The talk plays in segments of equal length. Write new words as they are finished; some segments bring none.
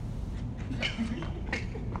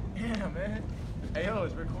Damn, man. Hey, yo,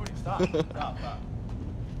 it's recording. Stop. Stop.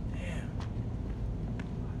 Damn.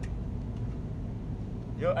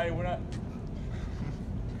 Yo, hey, we're not.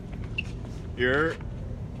 You're.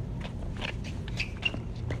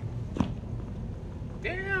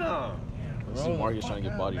 Damn. Let's see Marcus trying to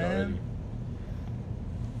get bodied man. already.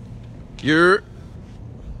 You're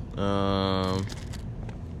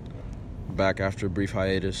back after a brief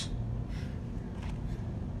hiatus.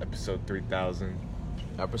 Episode 3000.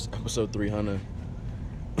 Episode 300.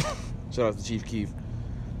 Shout out to Chief Keef.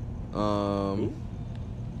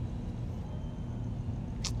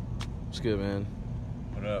 What's good, man?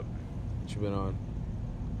 What up? What you been on?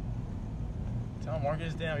 Tell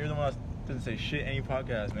Marcus, damn, you're the one that doesn't say shit any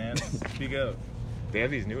podcast, man. Speak up. They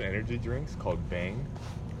have these new energy drinks called Bang.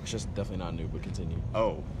 It's just definitely not new, but continue.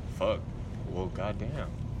 Oh, fuck. Well, goddamn.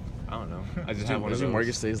 I don't know. I just have one of those.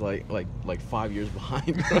 Marcus stays like 5 years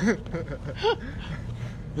behind.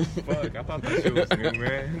 Fuck, I thought that shit was new,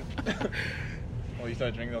 man. Oh, you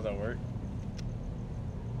started drinking those at work?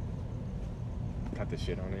 Got the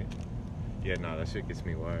shit on it. Yeah, nah, that shit gets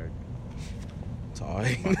me wired. It's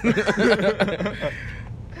alright.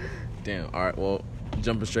 Damn. All right. Well,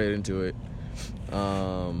 jumping straight into it.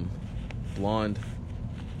 Blonde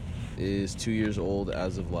is 2 years old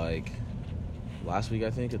as of like last week, I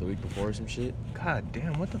think, or the week before, or some shit. God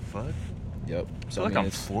damn, what the fuck? Yep. I feel like I'm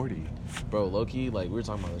 40. Bro, low-key, like, we were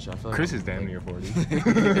talking about this shit. I feel like Chris I'm, is damn like, near 40. Dude,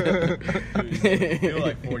 I feel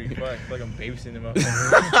like 45. I feel like I'm babysitting them up.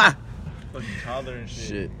 Fucking toddler and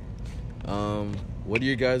shit. What are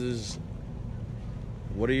your guys'...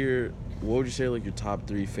 What would you say, like, your top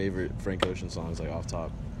 3 favorite Frank Ocean songs, like, off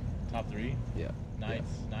top? Top 3? Yeah. Nice.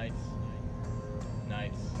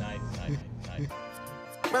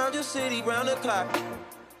 Round your city, round the clock.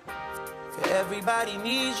 Everybody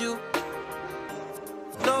needs you.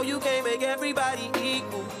 No, you can't make everybody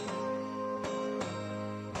equal.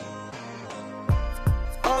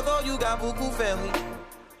 Although you got buku family,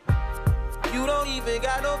 you don't even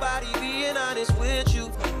got nobody being honest with you.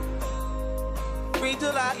 Free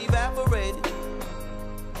till I evaporated.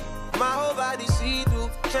 My whole body see-through.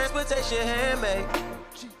 Transportation handmade.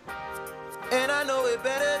 And I know it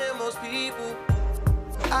better than most people.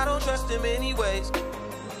 I don't trust them anyways.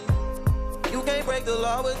 You can't break the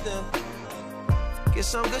law with them. Get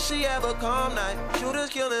some good shit, have a calm night. Shooters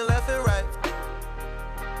killing left and right.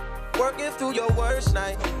 Working through your worst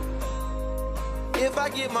night. If I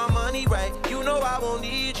get my money right, you know I won't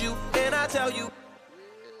need you. And I tell you,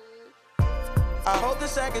 I hope the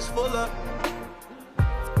sack is full up.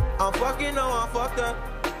 I'm fucking no, I'm fucked up.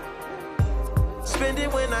 Spend it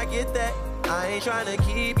when I get that. I ain't trying to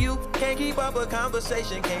keep you. Can't keep up a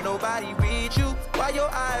conversation. Can't nobody read you. Why your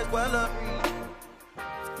eyes well up?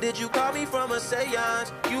 Did you call me from a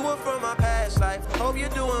seance? You were from my past life. Hope you're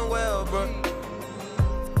doing well, bro.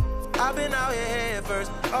 I've been out here head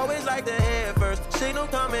first. Always like the head first. Signal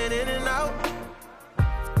coming in and out.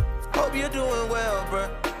 Hope you're doing well, bro.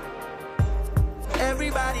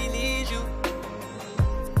 Everybody needs you.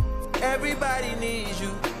 Everybody needs you.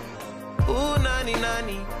 Ooh,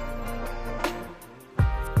 90-90.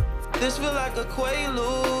 This feel like a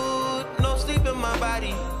quaalude. No sleep in my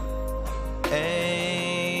body.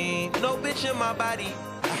 Ain't no bitch in my body.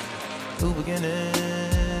 New beginnings.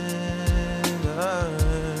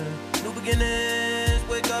 New beginnings.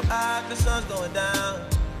 Wake up high, the sun's going down.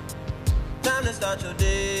 Time to start your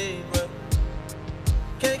day, bro.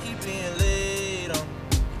 Can't keep being late on.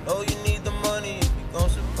 Know you need the money if you gon'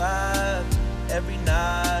 survive. Every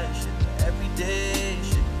night, shit, every day,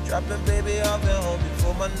 shit. Dropping baby off at home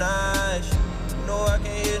before my night, shit. You know I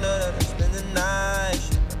can't hear none of that, spend the night,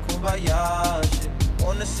 shit. Kumbaya, shit.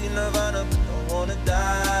 Wanna see Nirvana, but don't wanna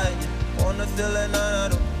die, yeah. Wanna feel that none, I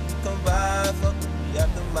don't think you come by. Fuck with me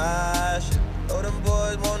after my shit. Know them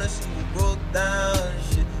boys wanna see you broke down and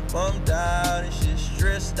shit. Bummed out and shit,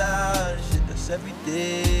 stressed out and shit. That's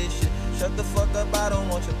everyday shit. Shut the fuck up, I don't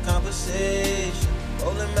want your conversation.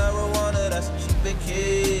 Rolling marijuana, that's a cheap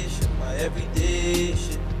vacation. My everyday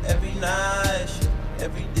shit, every night shit,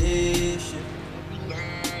 everyday shit.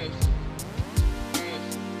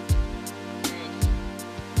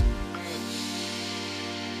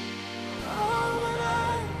 All my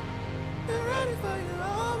night, been ready for you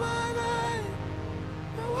all my night.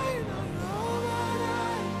 Been waiting on you all my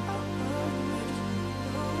night. I'm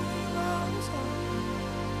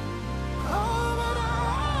all my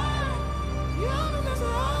night, you been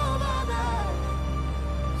missing all my night.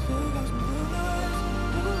 Still got some good nights,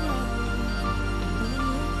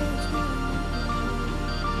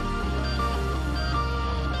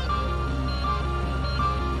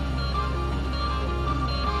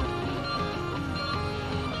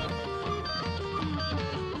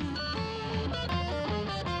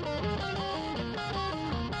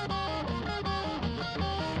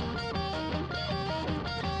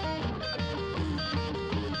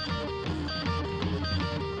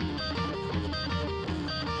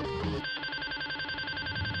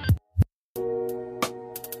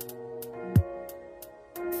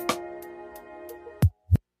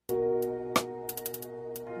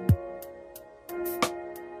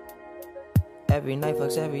 Every night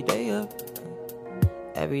fucks every day up.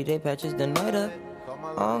 Every day patches the night up.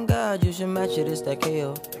 On God, you should match it, it's that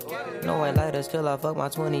KO. No white lighters till I fuck my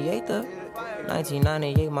 28th up.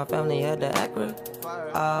 1998, my family had the Acura.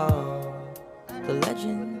 Oh, the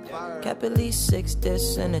legend. Kept at least 6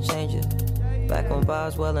 discs and a changer. Back when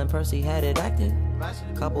Boswell and Percy had it active.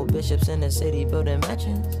 Couple bishops in the city building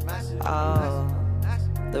mansions. Oh,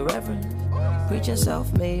 the Reverend. Preaching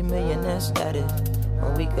self-made millionaire status.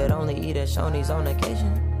 When we could only eat at Shoney's on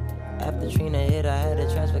occasion. After Trina hit, I had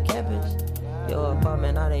to transfer campus. Your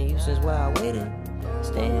apartment I didn't use since where I waited.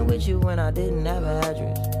 Staying with you when I didn't have an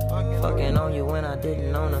address. Fucking on you when I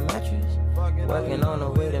didn't own a mattress. Working on a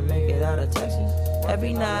way to make it out of Texas.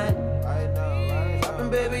 Every night. Dropping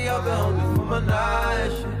baby off at home before my night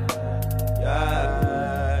shit.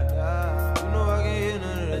 Yeah. You know I can hear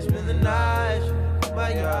none of that. Spend the night shit.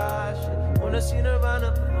 My God shit. Wanna see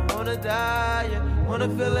Nirvana, but I wanna die. Yeah. Wanna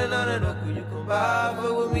feel it on it. Could you come by?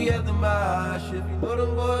 Fuck with me after my shit. You know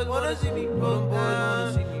them boys wanna see me broke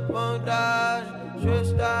down. See me bummed out.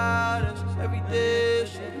 Stressed out, it's every day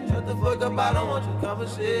shit. Shut the fuck up, I don't want your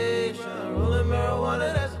conversation. Rolling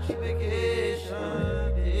marijuana, that's a cheap vacation.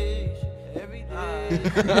 Every day.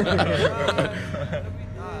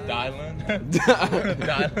 Dylan.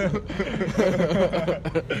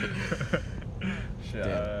 Shit,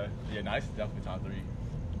 yeah, Nice is definitely top 3.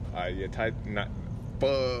 Yeah,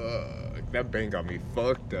 fuck. That bang got me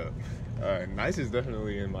fucked up. Nice is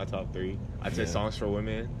definitely in my top 3. I'd say Songs for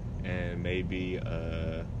Women. And maybe,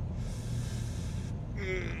 I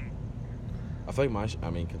feel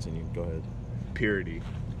like continue. Go ahead. Purity.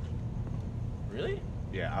 Really?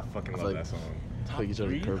 Yeah, I fucking love that song. I feel like you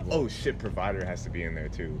started curveball. Oh shit, Provider has to be in there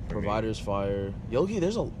too. Provider's fire. Yogi,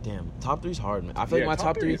 there's a top 3's hard, man. I feel like my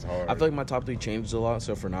top 3 is hard. I feel like my top 3 changes a lot.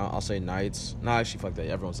 So for now, I'll say Nights. Nah, actually, fuck that.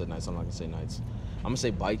 Everyone said Nights. I'm not gonna say Nights. I'm gonna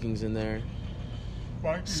say Vikings in there.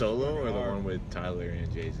 Solo or the one with Tyler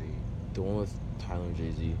and Jay-Z? The one with Tyler and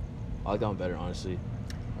Jay-Z. I like that one better, honestly.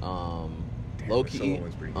 Damn, Low the key. solo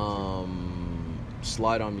one's pretty good,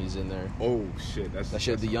 Slide on Me's in there. Oh shit, That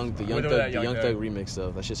shit, the Young Thug remix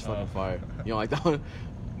though. That shit's fucking fire. You don't like that one?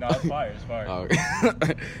 No, it's fire. It's fire. Oh,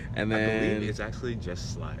 and then I believe it's actually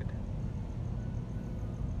just Slide.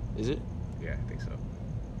 Is it? Yeah, I think so.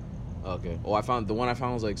 Okay. Well, the one I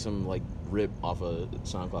found was like some like rip off of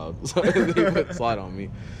SoundCloud. So they put Slide on Me.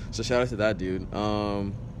 So shout out to that dude.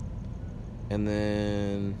 And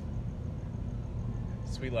then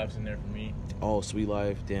Sweet Life's in there for me. Oh, Sweet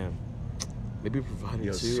Life, damn. Maybe Provider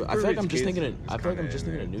Yo, too. I Super feel like I'm Rich just Kids thinking. I feel like I'm is just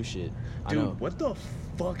kinda thinking of in new shit. I Dude, know. what the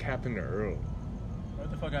fuck happened to Earl?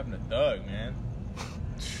 What the fuck happened to Thug, man?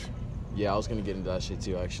 Yeah, I was gonna get into that shit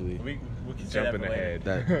too. Actually, We can say Jumping that for later. ahead.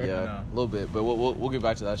 that yeah, No. a little bit, but we'll get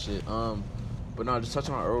back to that shit. But no, just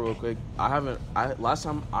touching on Earl real quick. Last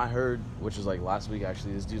time I heard, which was like last week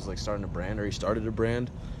actually, this dude's like starting a brand, or he started a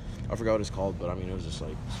brand. I forgot what it's called, but I mean it was just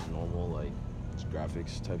like some normal like just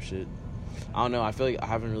graphics type shit. I don't know. I feel like I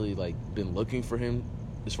haven't really like been looking for him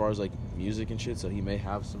as far as like music and shit. So he may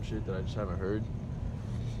have some shit that I just haven't heard.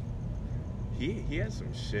 He had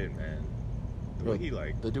some shit, man. The way he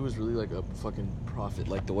like the dude was really like a fucking prophet.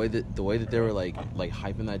 Like the way that they were like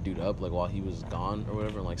hyping that dude up like while he was gone or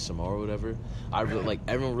whatever, and like Samoa or whatever. I really, like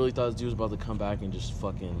everyone really thought this dude was about to come back and just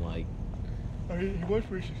fucking like. I mean, he was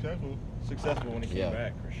pretty successful when he came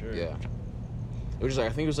back for sure. Yeah. It was just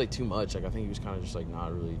like I think it was like too much. Like I think he was kind of just like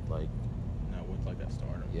not really like. Not with like that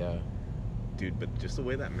stardom. Yeah. dude, but just the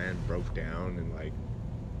way that man broke down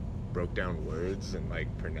words and like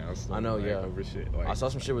pronounced them, I know, like, yeah. over shit. Like, I saw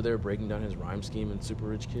some shit where they were breaking down his rhyme scheme in Super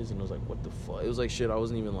Rich Kids, and I was like, what the fuck? It was like shit I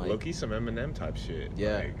wasn't even like. low-key some Eminem type shit.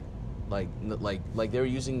 Yeah. Like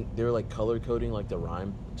they were like color coding like the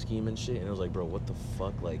rhyme scheme and shit, and it was like, bro, what the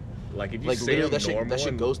fuck? Like Like if you like say literally normal that shit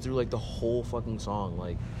and- goes through like the whole fucking song.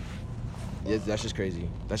 Like, yeah, that's just crazy.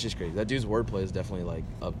 That's just crazy. That dude's wordplay is definitely like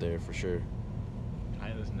up there for sure.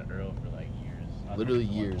 I listened to Earl for like years. I Literally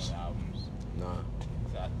listened to, like, years. all the albums. Nah.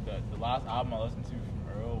 The last album I listened to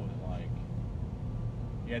from Earl was like,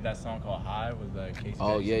 he had that song called High with like Casey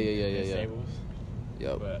Oh, Jackson yeah. and Stables.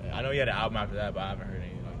 Yep. But I know he had an album after that, but I haven't heard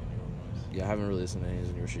any like the newer ones. Yeah, I haven't really listened to any of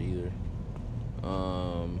his newer shit either.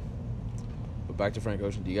 But back to Frank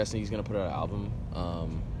Ocean. Do you guys think he's gonna put out an album?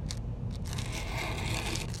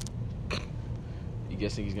 You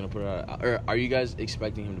guys think he's gonna put out? Or are you guys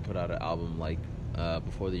expecting him to put out an album like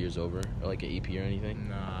before the year's over, or like an EP or anything?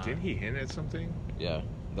 Nah. Didn't he hint at something? Yeah,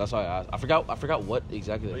 that's why I asked. I forgot what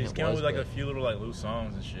exactly the But he hint just came out was. with like but- a few little like loose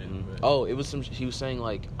songs and shit. Mhm. But Oh, it was some. He was saying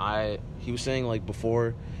like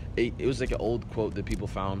before. It was like an old quote that people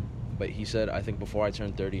found, but he said, I think before I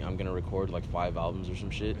turn 30, I'm gonna record like 5 albums or some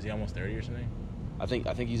shit. is he almost 30 or something? I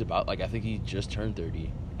think he's about like I think he just turned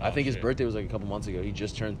 30. I think his birthday was like a couple months ago. He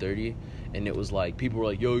just turned 30, and it was like people were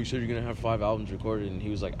like, "Yo, you said you're gonna have 5 albums recorded," and he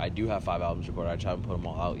was like, "I do have 5 albums recorded. I just haven't put them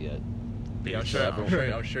all out yet." Yeah,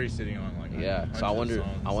 I'm sure he's sitting on like. Yeah, so I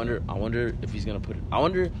wonder if he's gonna put it. I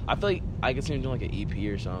feel like I could see him doing like an EP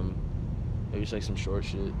or something, maybe just like some short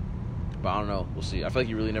shit. But I don't know. We'll see. I feel like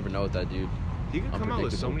you really never know with that dude. He can come out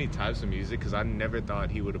with so many types of music because I never thought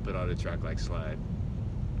he would have put out a track like Slide.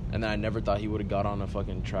 And then I never thought he would have got on a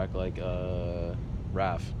fucking track like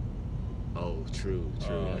Raph. Oh, true.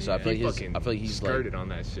 Yeah, so I feel like he's skirted on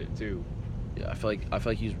that shit too. Yeah, I feel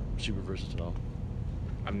like he's super versatile.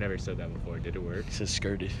 I've never said that before. Did it work? He says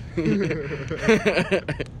skirted.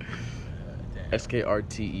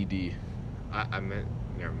 SKRTED. I meant.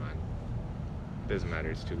 Never mind. Doesn't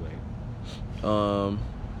matter. It's too late.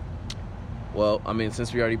 Well, I mean,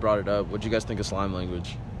 since we already brought it up, what'd you guys think of Slime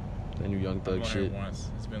Language? The new Young Thug shit. Once.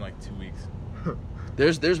 It's been like 2 weeks.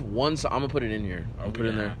 There's one song. I'm gonna put it in here. I'll put it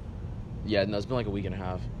in there. Half? Yeah, no, it's been like a week and a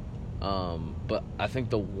half. But I think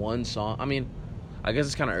the one song. I mean, I guess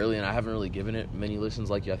it's kind of early, and I haven't really given it many listens.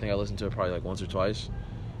 Like you. I think I listened to it probably like once or twice.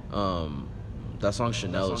 That song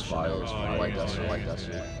Chanel is fire. I like that shit. I like that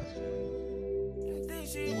shit.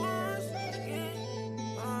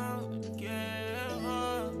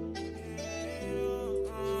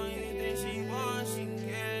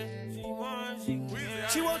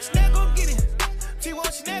 She want Chanel, go get it. She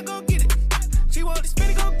want Chanel, go get it. She want this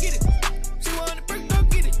Benny, go get it. She want the brick, go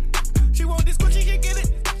get it. She want this Gucci, she get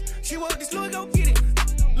it. She want this Louis, go get it.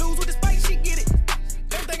 Lose with the spike, she get it.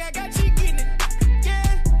 Everything I got, she getting it.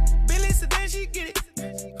 Yeah, Billy Sedan, she get it.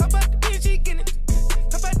 How about the bitch, she getting it.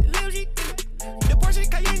 How about the Lil, she get it. The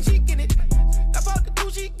Porsche Cayenne, she get it. I bought the two,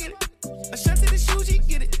 she get it. A shot to the shoe, she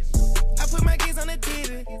get it. I put my kids on the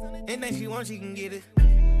TV. Anything she wants, she can get it.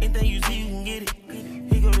 Anything you see, you can get it.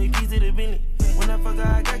 He go the keys to the Bentley. When I fuck her,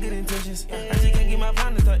 I got good intentions. I just can't get my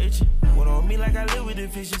pound to start itching. What on me like I live with the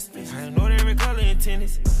fishes. I know every color in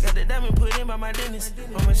tennis. Got the diamond put in by my dentist.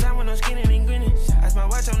 I'ma shine when I'm skinning and grinning. Ice my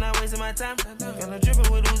watch, I'm not wasting my time. Got no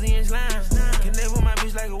dripping with Uzi and slime. Connect with my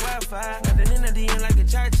bitch like a Wi-Fi. Got the Nina D in like a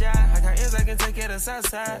cha-cha. I got ends I can take care of the south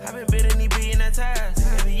side. I been bidding these B in that ties.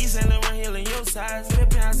 Every East Saint Laurent Hill in your size.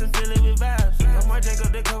 Flip house and fill it with vibes. I'm more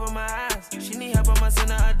Jacob to cover my eyes. She need help, I'ma send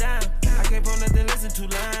her a dime. I can't pull nothing, listen to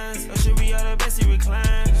lines. Or should be all the best, he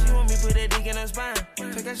recline. She want me put that dick in her spine.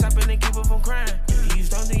 Take her shopping and keep her from crying. You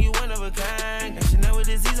don't think you one of a kind. And she know with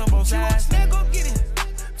disease on both sides. She want Chanel, go get it.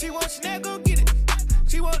 She want Chanel, go get it.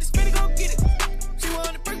 She want this Benny, go get it. She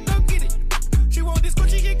want the brick, go get it. She want this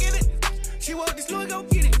Gucci, she get it. She want this Louis, go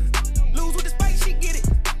get it. Lose with the spike, she get it.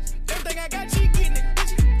 Everything I got, she getting it.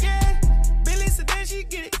 Yeah, Billy Sedan, she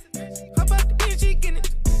get it. How about the bitch, she getting it.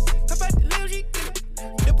 How about the Lil, she get it.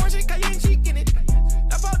 The Porsche Cayenne, she get it.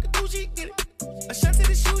 I bought the two, she get it. A shot to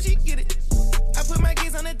the shoe, she get it. I put my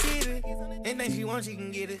kids on the TV. Anything she wants, she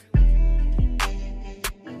can get it.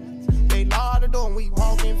 They lock the door when we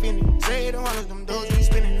walk infinity. Say the hundreds, them doors we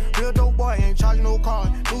spinning. Real dope boy ain't charging no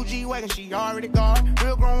card. Blue G-Wagon, she already got.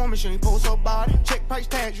 Real grown woman, she ain't post her body. Check price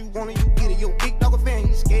tags, you want it, you get it. Yo, big dog a fan,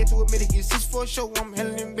 you scared to admit it. Get 6 for a show, I'm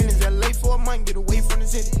handling in business. LA for a month, get away from the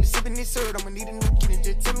city. Sipping this syrup, I'ma need a new kitty.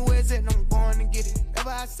 Just tell me where it's at, I'm going to get it. Ever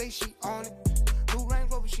I say she on it. Blue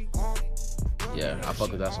Range Rover, she on it. Yeah, I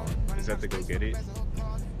fuck with that song. Is that the Go Get It?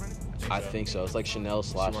 I think so. It's like Chanel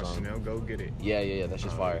slash song. Chanel, Go Get It. Yeah. That's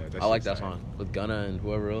just fire. Yeah, I like that song with Gunna and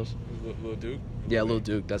whoever else. Lil Duke? Yeah, Lil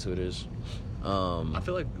Duke. That's who it is. I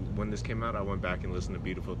feel like when this came out, I went back and listened to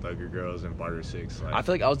Beautiful Thugger Girls and Barter 6. Like, I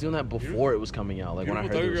feel like I was doing that before it was coming out. Like when I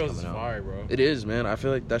heard it was Girls coming is out. fire, bro. It is, man. I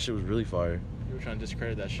feel like that shit was really fire. You were trying to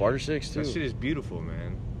discredit that shit. Barter 6 too. that shit is beautiful,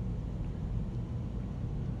 man.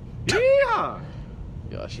 Yeah!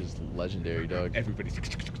 Yo, that shit's legendary, dog. Everybody's.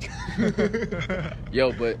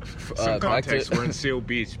 Yo, but Some back context, to we're in Seal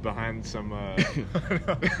Beach behind some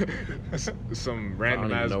some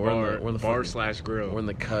random ass know. We're in the bar fucking- / grill. we're in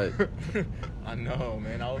the cut. I know,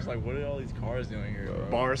 man. I was like, what are all these cars doing here, bro?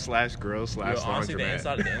 Bar / grill / Yo, honestly, the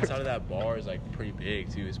laundromat. inside of that bar is like pretty big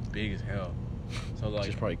too. It's big as hell. So like,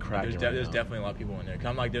 Just probably cracking There's, right there's now. definitely a lot of people in there. Cause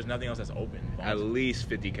I'm like, there's nothing else that's open. At least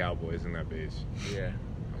 50 cowboys in that bitch. Yeah,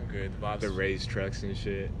 I'm good. The vibes. The raised trucks and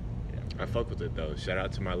shit. Yeah. I fuck with it though. Shout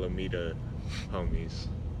out to my Lomita homies.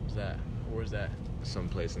 What's that? Where's that? Some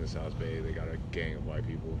place in the South Bay. They got a gang of white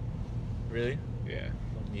people. Really? Yeah.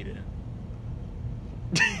 Don't need it.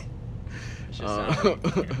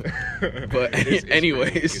 But It's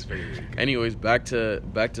anyways, very weak. anyways, back to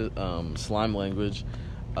Slime Language.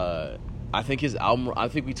 I think his album. I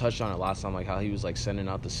think we touched on it last time, like how he was like sending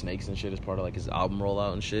out the snakes and shit as part of like his album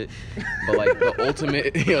rollout and shit. But like the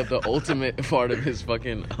ultimate, the ultimate part of his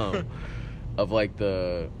fucking of like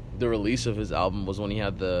the release of his album was when he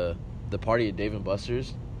had the party at Dave and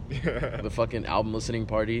Buster's, the fucking album listening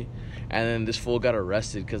party, and then this fool got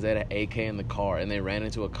arrested because they had an AK in the car and they ran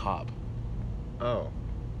into a cop. Oh.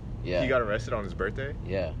 Yeah. He got arrested on his birthday?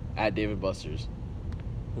 Yeah, at Dave and Buster's.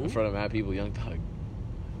 Who? In front of mad people, Young Thug.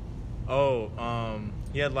 Oh,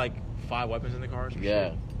 he had like 5 weapons in the car. Or some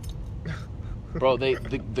Yeah. shit. Bro,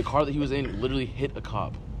 the car that he was in literally hit a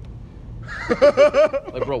cop.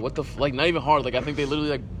 Like, bro, what the like? Not even hard. Like, I think they literally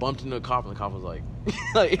like bumped into a cop, and the cop was like,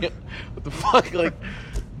 like, what the fuck? Like,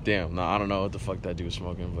 damn. No, I don't know what the fuck that dude was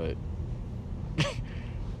smoking, but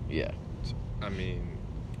yeah. I mean,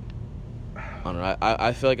 I don't know.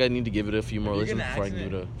 I feel like I need to give it a few more If you listens get in before I an can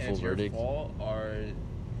give it a accident and full it's your verdict. fault, or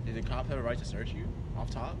did the cops have a right to search you off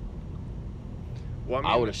top? well,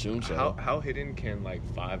 I would assume so. How hidden can like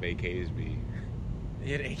 5 AKs be?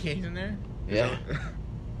 He had AKs in there? Yeah,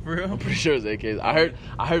 For real? I'm pretty sure it was AKs.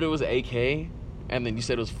 I heard it was AK, and then you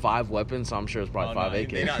said it was 5 weapons, so I'm sure it's probably 5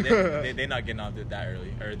 AKs. They're not getting out that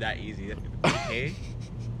early or that easy. AK?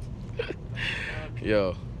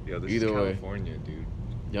 Yo, This either is way, California, dude.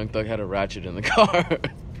 Young Thug had a ratchet in the car.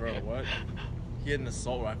 Bro, what? He had an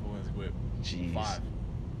assault rifle in his whip. Jeez. 5.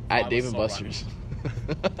 At 5 Dave and assault Buster's.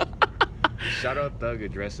 Shout out Thug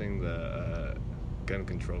addressing the gun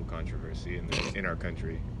control controversy in our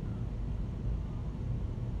country.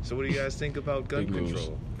 So what do you guys think about gun Big moves.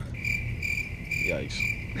 control? Yikes.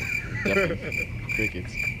 Definitely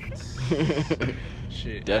crickets.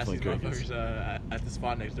 Shit. Definitely ask these crickets. motherfuckers, at the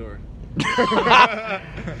spot next door.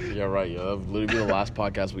 Yeah, right, yo. That would literally be the last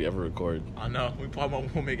podcast we ever record. I know. We probably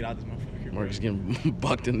won't make it out this motherfucker. Mark is getting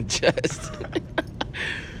bucked in the chest.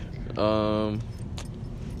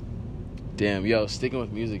 Damn, yo, sticking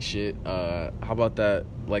with music shit. How about that?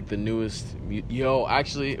 Like the newest. Yo,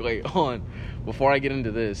 actually, wait, hold on. Before I get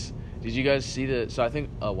into this, did you guys see the? So I think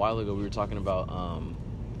a while ago we were talking about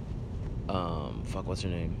fuck, what's her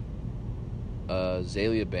name?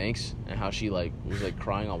 Zalia Banks and how she like was like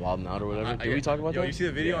crying on Wild 'N Out or whatever. Did we talk about Yo, that? you see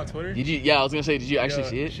the video on Twitter? Did you? Yeah, I was gonna say, did you actually Yo,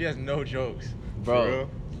 see it, She has no jokes. bro? For real?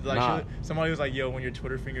 Like Nah. somebody was like, "Yo, when your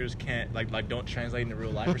Twitter fingers can't like don't translate into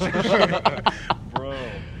real life or something." Bro,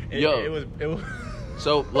 Yo. it was.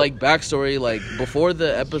 So like backstory, like before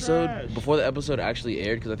the trash. episode actually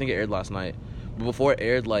aired, because I think it aired last night. But before it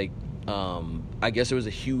aired, like I guess there was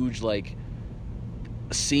a huge like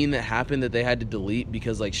scene that happened that they had to delete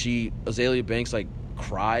because like Azalea Banks like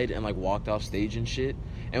cried and like walked off stage and shit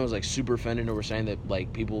and was like super offended and were saying that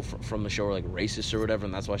like people from the show were like racist or whatever,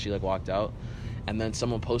 and that's why she like walked out. And then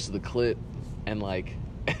someone posted the clip and like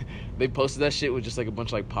they posted that shit with just like a bunch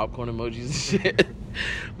of like popcorn emojis and shit.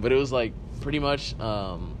 But it was like pretty much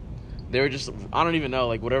they were just, I don't even know,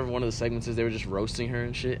 like whatever one of the segments is, they were just roasting her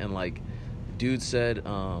and shit. And like dude said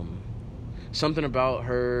something about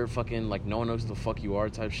her fucking like no one knows who the fuck you are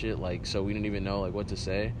type shit, like so we didn't even know like what to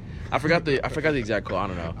say. I forgot the exact quote. I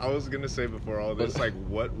don't know. I was gonna say before all this, like,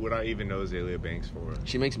 what would I even know Azalea Banks for?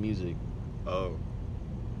 She makes music. Oh.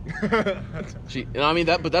 She, you know, I mean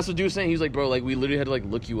that, but that's what dude was saying. He was like, bro, like we literally had to like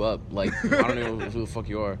look you up. Like I don't know who the fuck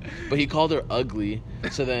you are. But he called her ugly.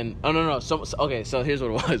 So then, oh no. Okay, so here's what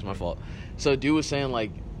it was. My fault. So dude was saying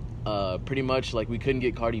like, pretty much like we couldn't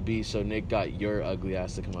get Cardi B, so Nick got your ugly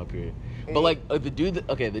ass to come up here. But like the dude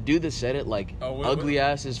that said it, like ugly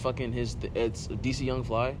ass is fucking it's DC Young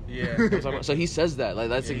Fly. Yeah. You know what I'm talking about? So he says that like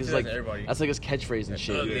that's Yeah, like he his says like that to everybody. that's like his catchphrase and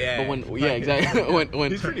shit. Yeah. But when exactly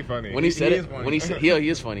when He's pretty funny. when he said He it is funny. when he said he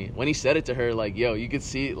is funny when he said it to her, like yo, you could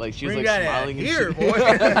see like she was Bring like that smiling and here,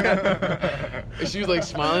 shit. boy. She was like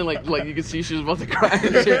smiling like you could see she was about to cry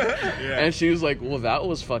and shit. Yeah. And she was like, well, that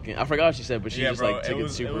was fucking, I forgot what she said, but she Yeah, just bro, like took it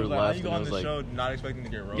super like, left how you go and I on was the like, show not expecting to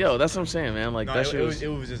get roasted? yo, that's what I'm saying, man. Like No, that shit was it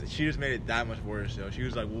was just, she just made it that much worse. Yo, she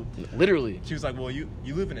was like, well, literally. well, you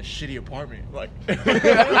live in a shitty apartment, like.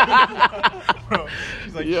 Bro,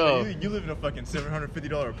 she's like, Yo. you live in a fucking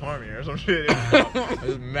 $750 apartment or some shit. It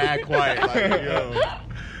was mad quiet, like yo.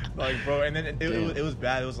 Like bro, and then it was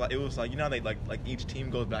bad. It was like you know how they like each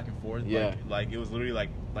team goes back and forth. Yeah. Like it was literally like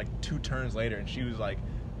 2 turns later, and she was like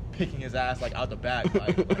picking his ass like out the back,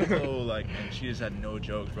 like oh like, and she just had no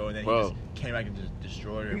jokes, bro. And then he just came back and just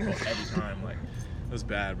destroyed her, bro, every time. Like it was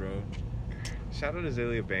bad, bro. Shout out to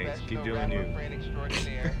Azalea Banks. Keep doing you.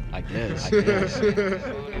 I guess.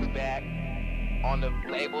 Back on the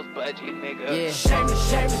label's budget, nigga. Yeah.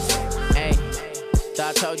 Hey, thought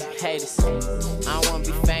I told you haters. I don't wanna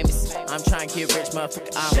be famous. I'm trying to get rich,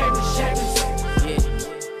 motherfucker. Yeah.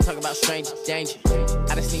 Talk about stranger danger.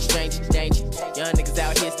 I just need stranger danger. Young niggas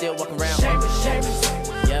out here still walking around.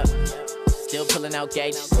 Yup. Still pulling out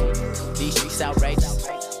gauges. These streets outrageous.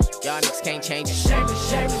 Y'all niggas can't change it.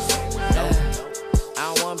 No.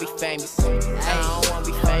 I don't wanna be famous. I don't wanna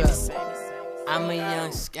be famous. I'm a young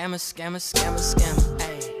scammer.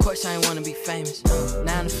 Ayy, course I ain't wanna be famous.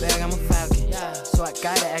 Now in the fag, I'm a falcon. So I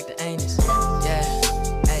gotta act the anus. Yeah,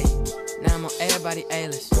 ayy. Now I'm on everybody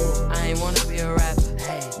A-list. I ain't wanna be a rapper.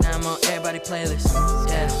 Now I'm on everybody playlist.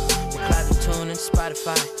 Yeah, cloud the tune and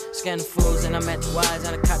Spotify. Scan the fools and I'm at the Y's.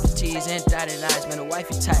 And I cop the T's and dotted I's. Man, the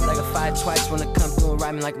wifey tight like a 5 twice. When I come through and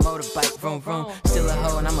ride me like a motorbike. Vroom, vroom. Still a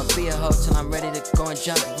hoe and I'ma be a hoe till I'm ready to go and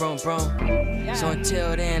jump. Vroom, vroom. So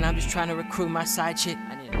until then, I'm just trying to recruit my side chick.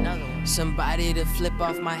 I need another one. Somebody to flip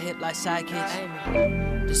off my hip like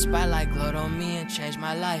sidekicks. The spotlight glowed on me and changed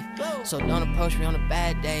my life. So don't approach me on a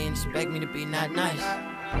bad day and expect me to be not nice.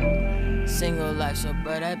 Single life, so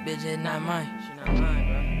bro, that bitch is not mine.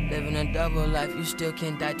 Living a double life, you still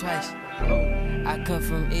can't die twice. I come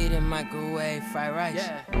from eating microwave fried rice.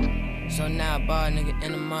 So now I ball nigga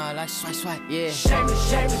in the mall, I swipe. Yeah.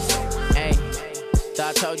 Hey, thought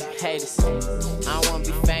I told you haters. I don't wanna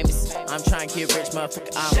be famous. I'm trying to get rich,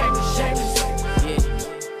 motherfucker. Yeah.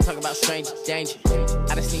 Talk about stranger danger.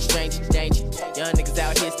 I done seen stranger danger. Young niggas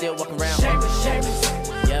out here still walking around.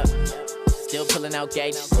 Yup. Still pulling out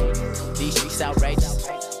gauges. These streets outrageous.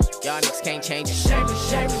 Y'all niggas can't change it.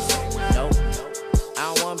 Nope.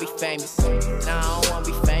 I don't wanna be famous. Nah, I don't wanna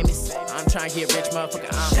be famous. I'm trying to get rich,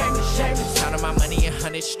 motherfucker. I'm counting my money in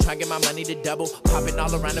hundreds, trying to get my money to double. Popping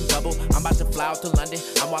all around the bubble. I'm about to fly out to London.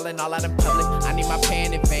 I'm walling all out in public. I need my pay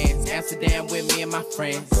in advance. Amsterdam with me and my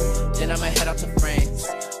friends. Then I'ma head out to France.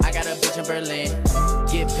 I got a bitch in Berlin.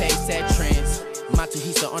 Get paid, set trends.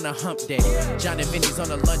 Matuhisa on a hump day. John and Vinny's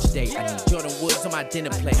on a lunch date. I need Jordan Woods on my dinner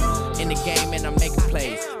plate. In the game and I'm making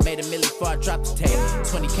plays. Made a million before I dropped the tape.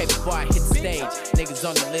 20K before I hit the stage. Niggas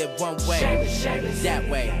only live one way. That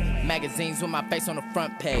way. Magazines with my face on the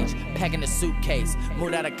front page. Packing a suitcase.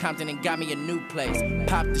 Moved out of Compton and got me a new place.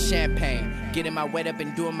 Popped the champagne. Getting my weight up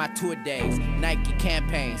and doing my tour days. Nike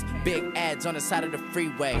campaigns. Big ads on the side of the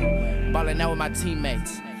freeway. Balling out with my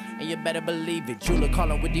teammates. And you better believe it, Jula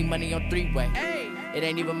calling with the money on 3-way. It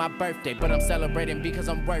ain't even my birthday, but I'm celebrating because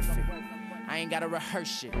I'm worth it. I ain't gotta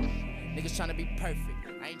rehearse shit. Niggas trying to be perfect.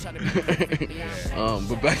 I ain't trying to be perfect.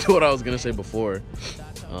 But back to what I was gonna say before.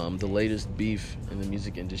 The latest beef in the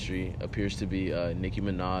music industry appears to be Nicki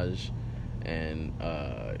Minaj and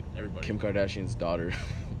Kim Kardashian's daughter,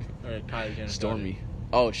 Kylie Jenner's Stormy.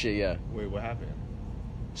 Oh shit, yeah. Wait, what happened?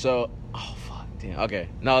 So, oh fuck, damn. Okay,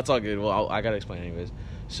 no, it's all good. Well, I gotta explain anyways.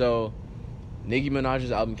 So, Nicki Minaj's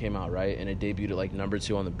album came out, right? And it debuted at like number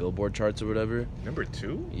 2 on the Billboard charts or whatever. Number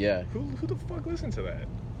 2? Yeah. Who the fuck listened to that?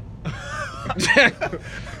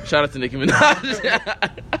 Shout out to Nicki Minaj.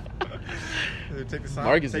 Take the sound.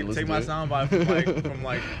 Marcus, take my soundbite from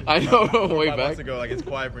like I know, way back. Months ago. Like it's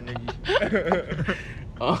quiet for Nicki.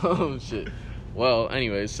 Oh shit. Well,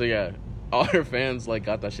 anyways, so yeah, all her fans like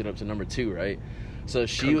got that shit up to number 2, right? So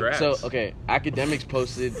Academics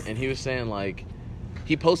posted, and he was saying like.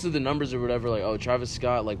 He posted the numbers or whatever, like, oh, Travis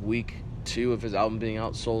Scott, like, week 2 of his album being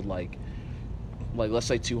out, sold, like let's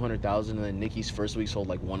say 200,000, and then Nicki's first week sold,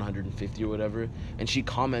 like, 150 or whatever, and she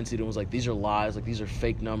commented and was like, these are lies, like, these are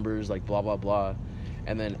fake numbers, like, blah, blah, blah,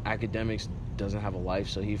 and then Academics doesn't have a life,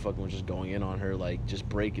 so he fucking was just going in on her, like, just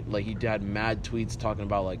break it, like, he had mad tweets talking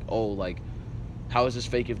about, like, oh, like, how is this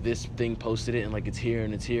fake if this thing posted it, and, like, it's here,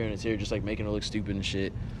 and it's here, and it's here, just, like, making her look stupid and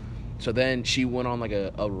shit. So then she went on like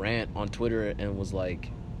a rant on Twitter and was like,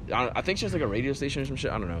 I think she was like a radio station or some shit.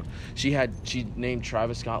 I don't know. She named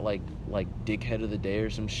Travis Scott like dickhead of the day or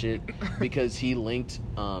some shit because he linked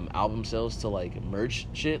album sales to like merch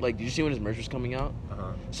shit. Like, did you see when his merch was coming out?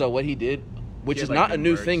 Uh-huh. So what he did, which is like not a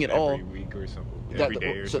new thing at all. Every week or something. Every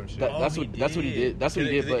day or some shit. That's what he did. That's what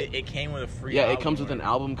he did. But it came with a free. Yeah, album, it comes with an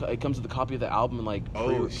album. It comes with a copy of the album and like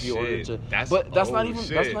pre-order to. That's not even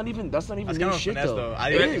new shit though.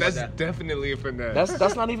 That's definitely a finesse.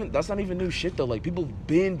 That's not even new shit though. Like, people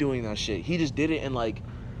been doing that shit. He just did it, and like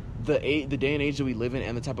the day and age that we live in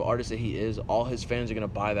and the type of artist that he is, all his fans are gonna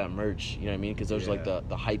buy that merch. You know what I mean? Because those are like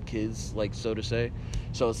the hype kids, like, so to say.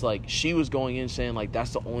 So it's like she was going in saying like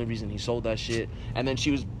that's the only reason he sold that shit, and then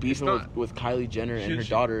she was beefing with Kylie Jenner and her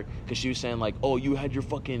daughter because she was saying like, oh, you had your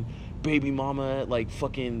fucking baby mama like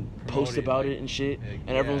fucking post about it and shit, and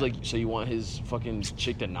everyone's like, so you want his fucking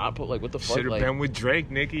chick to not put, like, what the fuck? Should have been with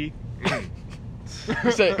Drake, Nicki.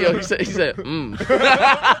 He said,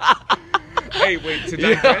 Hey, wait,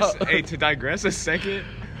 to digress a second.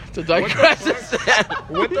 What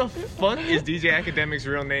the fuck is DJ Academics'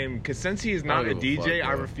 real name? Because since he is not a DJ,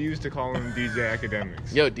 I refuse to call him DJ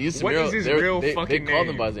Academics. Yo, what is his real fucking name? They called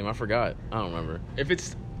him by his name. I forgot. I don't remember. I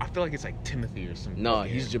feel like it's like Timothy or something. No,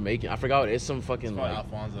 he's Jamaican. I forgot. It's some fucking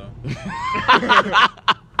Alfonso.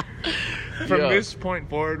 From this point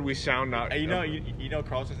forward, we shall not. You know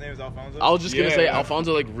Carlton's name is Alfonso? I was just gonna say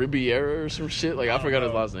Alfonso like Ribeira or some shit. Like I forgot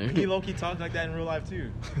his last name. He low-key talks like that in real life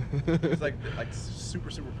too. It's like super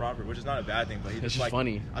proper, which is not a bad thing, but he's just like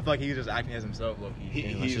funny. I feel like he's just acting as himself, low-key.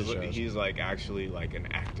 He's like actually like an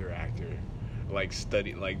actor, like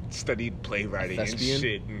studied playwriting and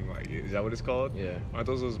shit. And like, is that what it's called? Yeah. Aren't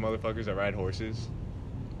those motherfuckers that ride horses?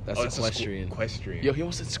 That's equestrian. Equestrian. Yo, he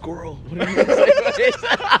almost said squirrel. What do you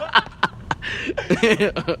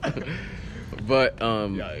say? But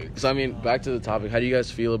so I mean, back to the topic. How do you guys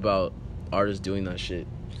feel about artists doing that shit?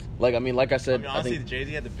 Like, I mean, like I said, honestly, I think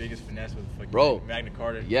Jay-Z had the biggest finesse with fucking bro, Magna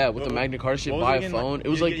Carta. Yeah, with the Magna Carta shit, buy a phone. Like, it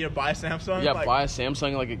was like, buy a Samsung. Yeah, like, buy a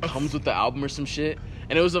Samsung. Like it comes with the album or some shit.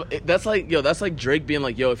 And it was that's like Drake being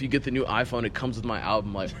like, yo, if you get the new iPhone, it comes with my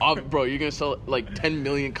album. Like, oh, bro, you're gonna sell like 10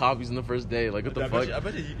 million copies in the first day. Like, what the fuck? I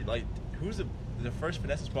bet you, like, who's the first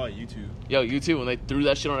finesse is probably YouTube. Yo, YouTube, when they threw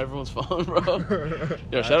that shit on everyone's phone, bro.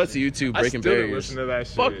 Yo, shout out to YouTube breaking barriers. Listen to that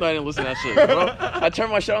shit. Fuck, no, I didn't listen to that shit, bro. I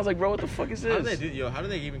turned my shit on, I was like, bro, what the fuck is this? How do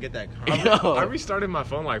they even get that? I restarted my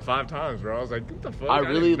phone like 5 times, bro. I was like, what the fuck? I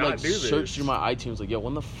really like searched through my iTunes, like, yo,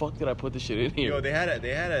 when the fuck did I put this shit in here? Yo, they had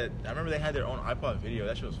a. I remember they had their own iPod video.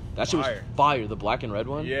 That shit was fire. That shit was fire. The black and red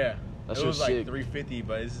one. Yeah, that shit was like sick. $350,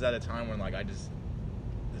 but this is at a time when like there's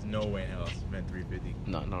no way in hell I spent $350.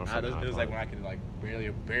 No, it was like when I could like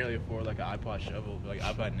barely afford like an iPod Shovel, like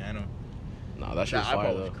iPod Nano. No, that shit was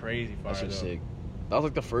fire though. Was crazy fire. That shit was sick. That was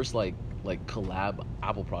like the first like collab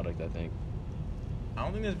Apple product, I think. I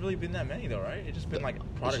don't think there's really been that many though, right? It's just been like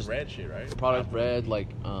Product Red shit, right? Product Red, like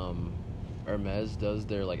Hermes does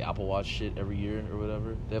their like Apple Watch shit every year or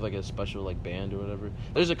whatever. They have like a special like band or whatever.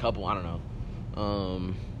 There's a couple, I don't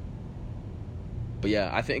know. But yeah,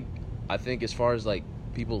 I think as far as like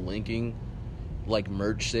people linking like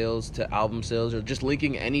merch sales to album sales or just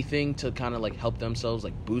linking anything to kind of like help themselves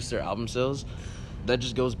like boost their album sales, that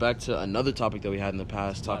just goes back to another topic that we had in the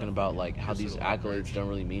past, talking about like how these accolades don't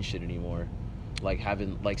really mean shit anymore. Like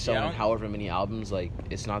having like selling however many albums, like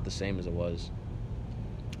it's not the same as it was.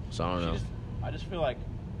 So I don't know. I just feel like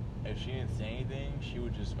if she didn't say anything,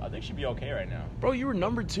 I think she'd be okay right now. Bro, you were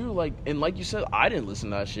number 2, like, and like you said, I didn't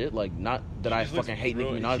listen to that shit. Like, not that I fucking hate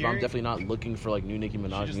Nicki Minaj, but I'm definitely not looking for like new Nicki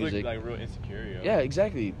Minaj music. Looked, like real insecure. Yo. Yeah,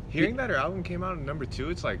 exactly. Hearing that her album came out in number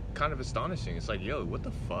 2, it's like kind of astonishing. It's like, yo, what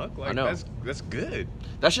the fuck? Like, I know. That's good.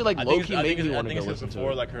 That shit like low key made me want to go listen to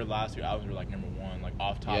before it. Like her last 2 albums were like number 1, like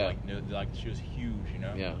off top, like she was huge, you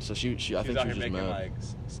know. Yeah, so she I think was out she was here just making mad. like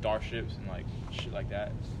starships and like shit like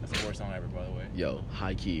that. That's the worst song ever, by the way. Yo,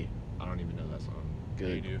 high key. I don't even know that song. Good.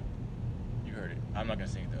 Yeah, you do. You heard it. I'm not gonna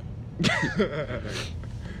sing it though.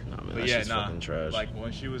 Nah, man, But that fucking trash. Like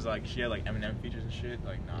when she was like, she had like Eminem features and shit.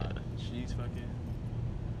 Like, she's fucking.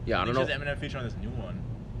 Yeah, I don't know. She has Eminem feature on this new one.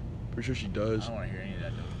 Pretty sure she does. I don't want to hear any of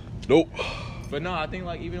that though. Nope. But no, I think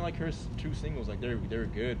like even like her 2 singles, like they're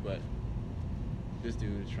good, but this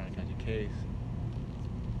dude is trying to catch a case.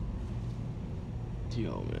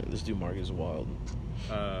 Yo, man, this dude Mark is wild.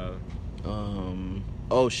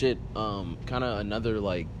 Oh shit. Kind of another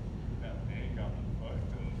like.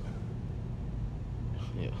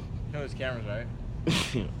 Yeah. You know his cameras, right?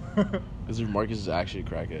 Because Marcus is actually a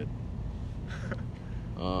crackhead.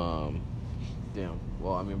 Damn.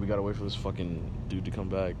 Well, I mean, we gotta wait for this fucking dude to come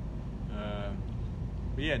back.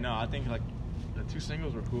 But yeah, no, I think like the 2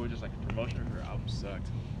 singles were cool. Just like the promotion of her album sucked.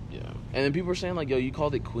 Yeah. And then people were saying like, yo, you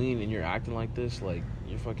called it Queen and you're acting like this, like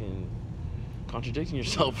you're fucking contradicting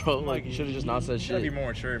yourself, bro. Like you should have just not said You gotta shit. be more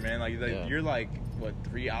mature, man. Like you're like what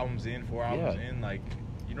 3 albums in, 4 albums in. Like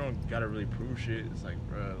you don't gotta really prove shit. It's like,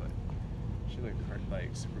 bro, like shit like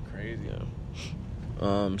super crazy.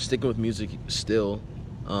 Yeah. Sticking with music still.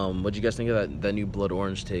 What'd you guys think of that new Blood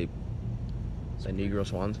Orange tape? That Negro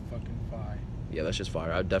Swans? Fucking fire. Yeah, that's just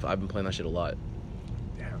fire. I've been playing that shit a lot.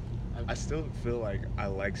 Damn. I still feel like I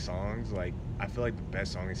like songs. Like I feel like the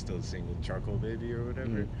best song is still the single Charcoal Baby or whatever.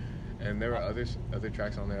 Mm-hmm. And there are other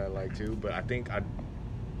tracks on there I like too. But I think I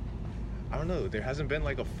don't know. There hasn't been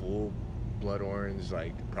like a full Blood Orange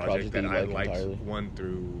like project that I liked entirely. 1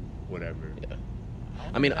 through whatever. Yeah.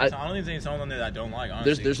 I don't think there's any songs on there that I don't like,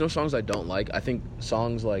 honestly. There's no songs I don't like. I think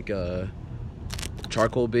songs like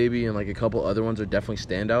Charcoal Baby and like a couple other ones are definitely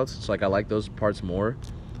standouts. So like I like those parts more.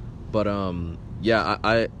 But yeah,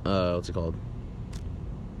 I what's it called?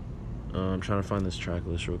 I'm trying to find this track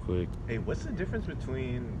list real quick. Hey, what's the difference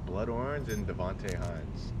between Blood Orange and Devontae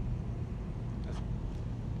Hines?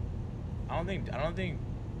 I don't think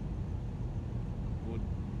well,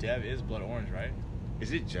 Dev is Blood Orange, right?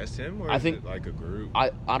 Is it just him, or I is think, it like a group? I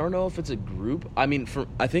don't know if it's a group. I mean,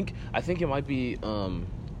 I think it might be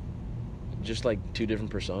just like 2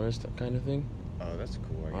 different personas kind of thing. Oh, that's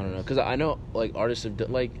cool. I don't know, because I know like artists have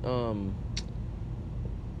done like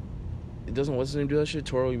it doesn't what's his name do that shit?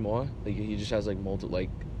 Toro Imoa. Like he just has like multiple like.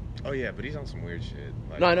 Oh yeah, but he's on some weird shit.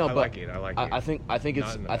 Like, No, I know, I but like it. I like it. I think it's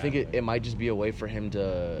Not in a I think bad way. it might just be a way for him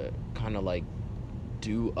to kind of like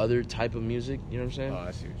do other type of music. You know what I'm saying? Oh,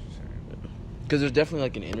 I see what you're saying. Because there's definitely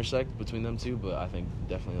like an intersect between them two, but I think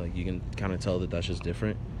definitely like you can kind of tell that that's just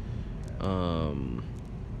different.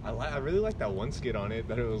 I really like that one skit on it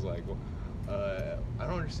that it was like, I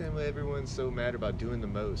don't understand why everyone's so mad about doing the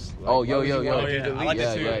most. Like, Oh, yo, why would yo, you yo. wanna do Yeah, the I like least?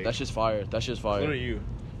 that too. Yeah, that's just fire. That's just What are fire. you?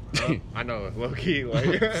 I know, low key.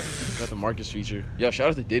 Like, Got the Marcus feature. Yeah, shout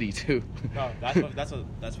out to Diddy too. No, that's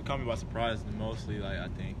what caught me by surprise. Mostly, like I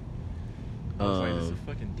think. I was like, this is a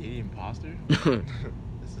fucking Diddy imposter.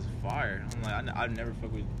 This is fire. I'm like, I've never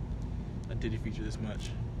fucked with a Diddy feature this much.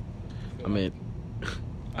 I mean,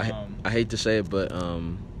 I hate to say it, but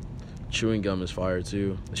Chewing Gum is fire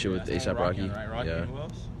too. The shit with that's ASAP Rocky. Right? Rocky, Yeah, and who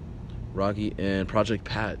else? Rocky and Project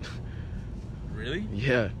Pat. Really?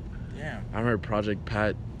 Yeah, Damn. I heard Project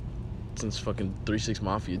Pat since fucking 3-6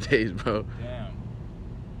 Mafia days, bro. Damn.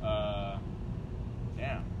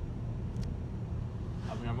 Damn.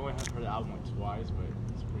 I mean, I've only heard the album like twice, but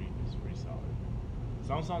it's pretty solid.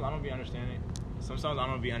 Some songs I don't be understanding. Some songs I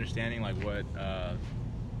don't be understanding like what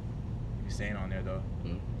he's saying on there though.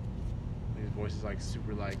 His voice is like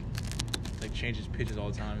super like changes pitches all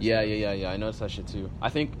the time. and Yeah. stuff. I noticed that shit too. I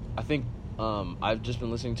think I've just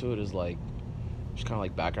been listening to it as like just kind of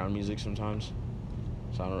like background music sometimes.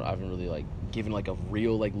 So I haven't really like given like a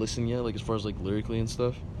real like listen yet, like as far as like lyrically and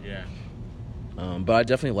stuff. Yeah. But I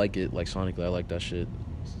definitely like it, like sonically. I like that shit.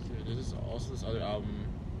 There's also this other album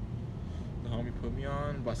the homie put me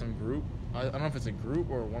on by some group. I don't know if it's a group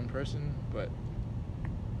or one person, but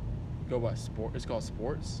go by Sport. It's called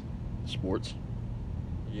Sports. Sports.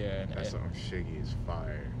 Yeah, and that song Shiggy is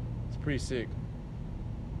fire. it's pretty sick.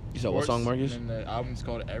 You said what song, Marcus? And then the album's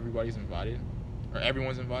called Everybody's Invited, or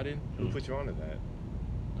Everyone's Invited. Who put you onto that?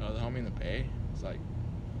 The homie in the Bay. It's like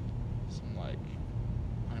some like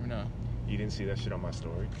I don't even know. You didn't see that shit on my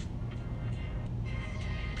story?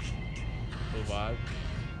 Little vibe.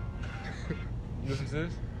 You listen to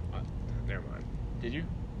this? Never mind. Did you?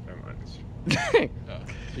 Never mind.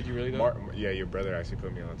 It's Did you really though? yeah, your brother actually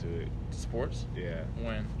put me onto it. Sports? Yeah,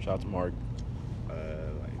 When? Shout out to Mark.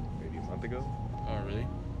 like maybe a month ago. Oh really?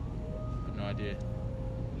 I have no idea.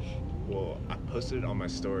 Well, I posted it on my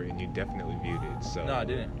story and you definitely viewed it. So No, I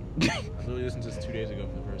didn't. I literally listened to this 2 days ago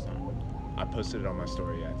for the first time. I posted it on my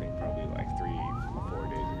story. I think probably like 3 or 4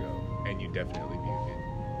 days ago, and you definitely viewed it.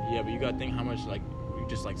 Yeah, but you gotta think how much like you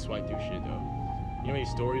just like swipe through shit though. You know how many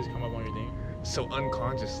stories come up on your thing? So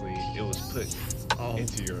unconsciously, it was put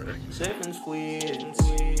into your. 7 squids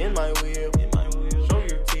in my whip. Show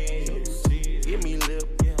your tits. Give me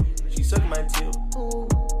lip. She suck my tip.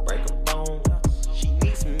 Break a bone. She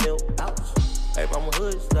needs some milk. Baby, I'm a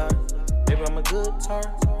hood star. Baby, I'm a good tar.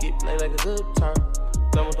 Get played like a good tar.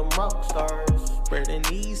 Done with them rock stars. Spreading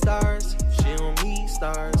these stars. She don't need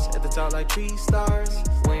stars. At the top like 3 stars.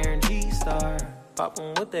 Wearing G-Star.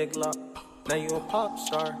 Poppin' with that Glock. Now you a pop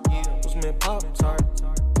star. Who's me pop tart?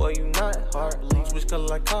 Boy, you not hard. Switch color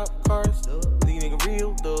like cop cars. These nigga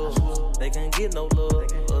real dubs. They can't get no love.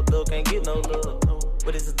 A dub can't get no love.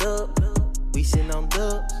 But it's a dub. We sitting on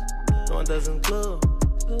dubs. No one doesn't club.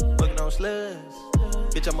 Fucking on slugs.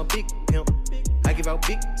 Bitch, I'm a big pimp. I give out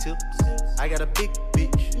big tips. I got a big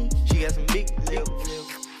bitch. She got some big lips.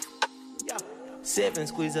 7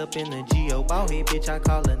 squeeze up in the Geo. Ball head bitch, I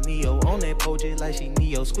call her Neo. On that pole just like she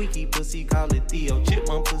Neo. Squeaky pussy, call it Theo.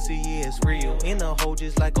 Chipmunk pussy, yeah, it's real. In the hole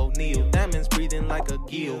just like O'Neal. Diamonds breathing like a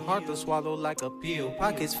gill. Hard to swallow like a pill.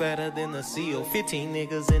 Pockets fatter than a seal. 15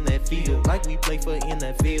 niggas in that field. Like we play for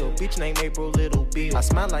NFL. Bitch named April Little Bill. I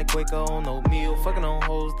smile like Quaker on O'Meal. Fucking on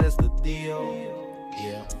hoes, that's the deal.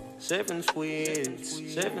 Yeah. 7 squids.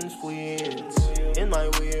 7 squids. In my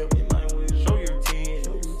whip. Show your tits.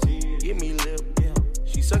 Give me lip.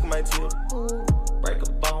 She suck my tip, break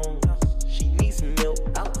a bone. She needs some milk.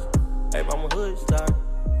 Baby, I'm a hood star.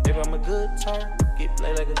 Baby, I'm a good tar. Get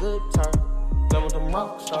played like a good tar. Done with them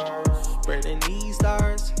rock stars. Spreading these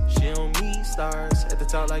stars. She don't need stars. At the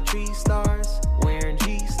top like 3 stars. Wearing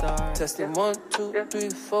G-Star. Testing 1, 2, 3,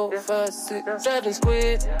 4, 5, 6, 7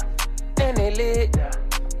 squids, and they lit.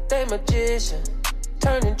 They magician,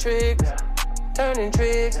 turning tricks,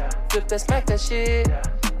 flip that, smack that shit.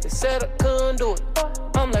 They said I couldn't do it.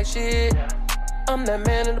 I'm like shit. I'm that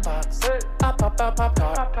man in the box. I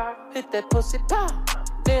pop. Hit that pussy pop.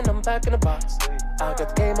 Then I'm back in the box. I got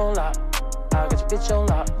the game on lock. I got your bitch on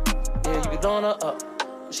lock. Yeah, you can on her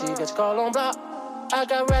up. She got your call on block. I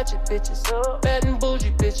got ratchet bitches, bad and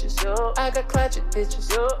bougie bitches. I got clatchet bitches,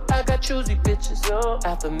 I got choosy bitches.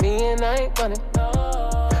 After me and I ain't running.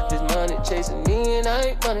 This money chasing me and I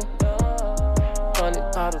ain't running.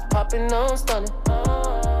 100 bottles popping on stunning.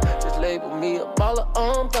 Just label me a baller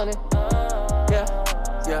on stunning.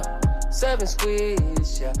 Yeah. 7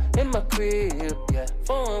 squeeze, yeah. In my crib, yeah.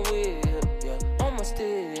 4 whip, yeah. On my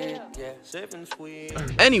stick, yeah. 7 squeeze.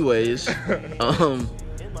 Anyways,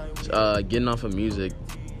 getting off of music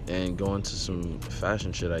and going to some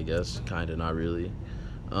fashion shit, I guess. Kinda, not really.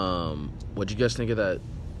 What'd you guys think of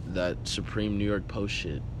that Supreme New York Post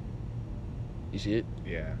shit? You see it?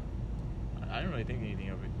 Yeah. I didn't really think anything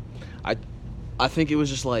of it. I think it was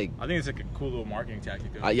just like... I think it's like a cool little marketing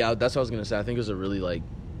tactic. Yeah, that's what I was going to say. I think it was a really, like,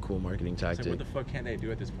 cool marketing tactic. Like, what the fuck can't they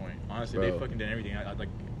do at this point? Honestly, Bro. they fucking did everything. I like,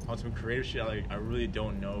 on some creative shit, I really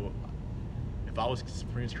don't know. If I was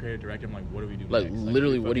Supreme's creative director, I'm like, what do we do Like, next?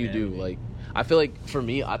 literally, what do you do? everything. Like, I feel like, for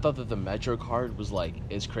me, I thought that the Metro card was, like,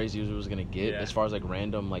 as crazy as it was going to get as far as, like,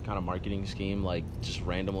 random, like, kind of marketing scheme, like, just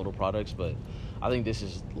random little products, but I think this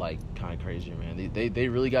is, like, kind of crazier, man. They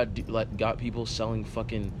really got people selling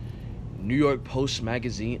fucking New York Post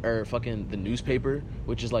magazine, or fucking the newspaper,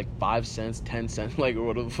 which is, like, 5 cents, 10 cents, like,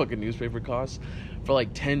 what the fucking newspaper costs, for,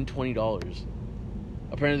 like, $10, $20.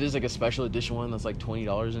 Apparently, there's, like, a special edition one that's, like,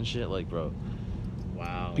 $20 and shit, like, bro.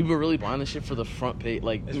 Wow. People are really buying this shit for the front page,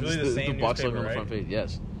 like It's really the same box logo newspaper, on the right? front page.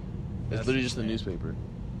 Yes, That's it's literally just the insane. newspaper.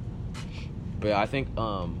 But yeah, I think,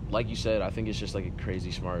 like you said, I think it's just like a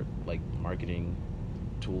crazy smart like marketing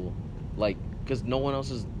tool, like because no one else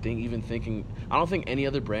is even thinking. I don't think any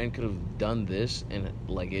other brand could have done this and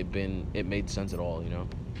like it made sense at all. You know,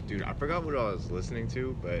 Dude, I forgot what I was listening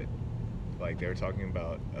to, but like they were talking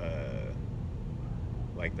about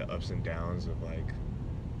like the ups and downs of like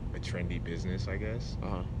a trendy business, I guess.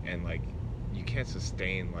 And like you can't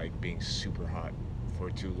sustain like being super hot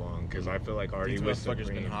for too long, because I feel like already These with motherfuckers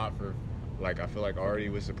Supreme, been hot for... like I feel like already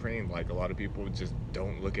with Supreme, like a lot of people just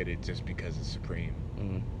don't look at it just because it's Supreme.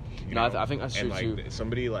 You No, know? I think that's and true, like too.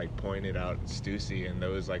 somebody like pointed out Stussy, and there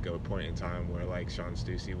was like a point in time where like Sean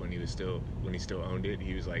Stussy, when he still owned it,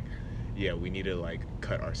 he was like, yeah, we need to like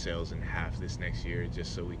cut our sales in half this next year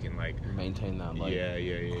just so we can like maintain that like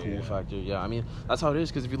cool yeah. factor. Yeah, I mean that's how it is,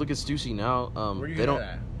 because if you look at Stussy now, Where you they don't.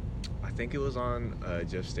 at? I think it was on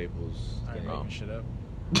Jeff Staples. I ain't making shit up.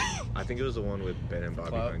 I think it was the one with Ben and Bobby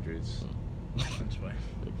Club? Hundreds. That's fine.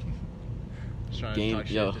 Just trying to Gain, talk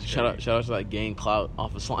shit, yo, just shout crazy. out to that gain clout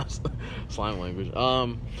off of slime language.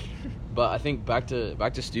 But I think back to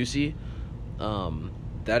Stussy,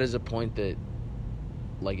 that is a point that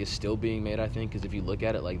like is still being made, I think, because if you look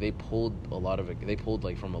at it, like they pulled a lot of it, they pulled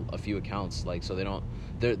like from a few accounts, like so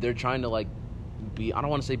they're trying to like be, I don't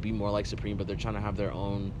want to say be more like Supreme, but they're trying to have their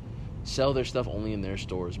own, sell their stuff only in their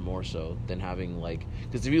stores more so than having like,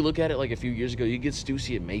 because if you look at it like a few years ago, you get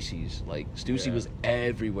Stussy at Macy's, like Stussy was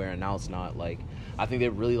everywhere, and now it's not. Like I think they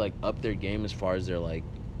really like upped their game as far as their like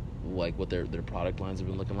what their product lines have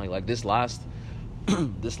been looking like this last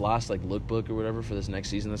like lookbook or whatever for this next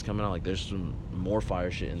season that's coming out, like there's some more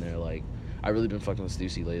fire shit in there. Like I really been fucking with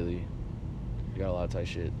Stussy lately. You got a lot of tight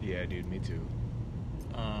shit. Yeah, dude, me too.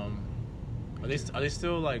 Are they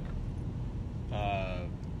still like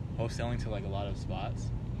wholesaling to like a lot of spots?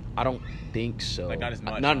 I don't think so. Like not as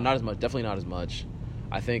much. Not as much. Definitely not as much.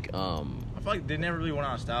 I think. I feel like they never really went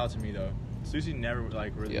out of style to me though. Stussy never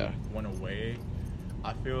like really went away.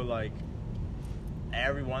 I feel like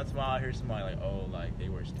every once in a while I hear somebody like, oh, like they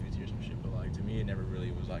wear Stussy or some shit, but like to me it never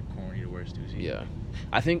really was like corny to wear Stussy. Yeah,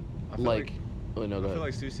 I think feel like oh no, go ahead. I feel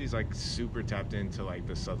like Stussy's like super tapped into like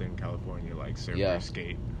the Southern California like surfer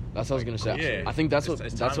skate. That's what I was gonna say. Yeah, I think that's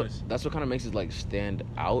it's timeless. what kind of makes it like stand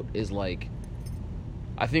out is like,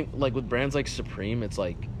 I think like with brands like Supreme, it's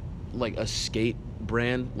like a skate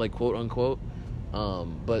brand, like quote unquote.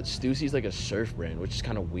 But Stussy's like a surf brand, which is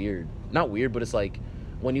kind of weird. Not weird, but it's like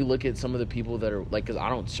when you look at some of the people that are like, because I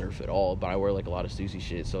don't surf at all, but I wear like a lot of Stussy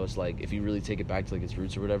shit. So it's like if you really take it back to like its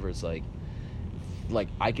roots or whatever, it's like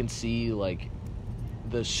I can see like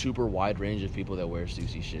the super wide range of people that wear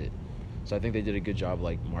Stussy shit. So I think they did a good job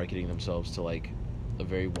like marketing themselves to like a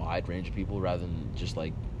very wide range of people rather than just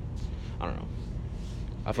like, I don't know.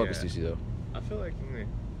 I fuck with Stussy though. I feel like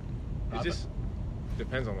it just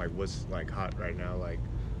depends on like what's like hot right now. Like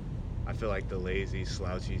I feel like the lazy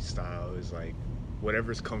slouchy style is like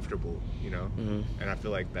whatever's comfortable, you know. And I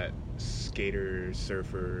feel like that skater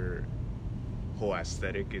surfer whole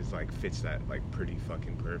aesthetic is like fits that like pretty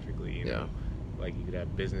fucking perfectly, you know. Like you could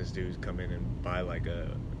have business dudes come in and buy like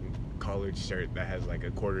a collared shirt that has like a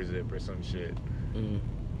quarter zip or some shit.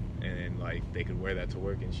 and like they could wear that to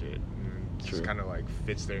work and shit. And it just kind of like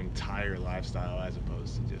fits their entire lifestyle as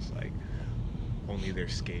opposed to just like only their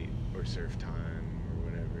skate or surf time or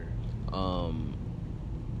whatever.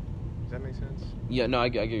 Does that make sense? Yeah, no, I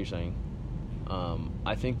get what you're saying.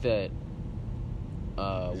 I think that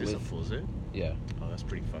Is this a full zip? Yeah. Oh, that's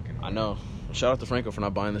pretty fucking hard. I know. Shout out to Franco for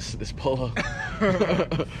not buying this polo.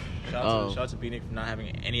 Shout out to B-Nick for not having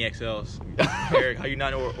any XLs. Eric, how you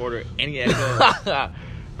not order any XLs?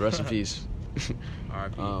 Rest in peace.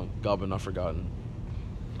 R.I.P. God but not forgotten.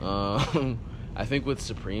 I think with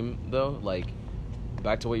Supreme though, like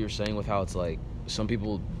back to what you were saying with how it's like some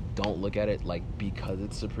people don't look at it like because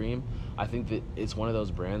it's Supreme. I think that it's one of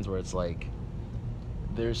those brands where it's like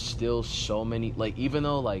there's still so many, like, even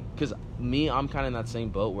though like, because I'm kind of in that same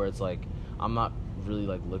boat where it's like I'm not really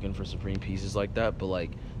like looking for Supreme pieces like that, but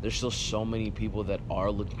like there's still so many people that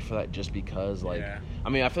are looking for that just because like I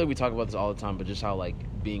mean, I feel like we talk about this all the time, but just how like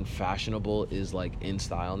being fashionable is like in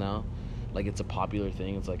style now, like it's a popular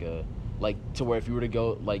thing. It's like a to where if you were to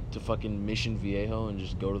go like to fucking Mission Viejo and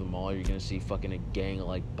just go to the mall, you're gonna see fucking a gang of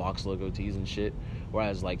like box logo tees and shit,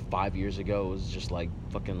 whereas like 5 years ago it was just like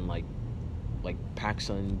fucking like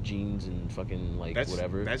PacSun jeans and fucking like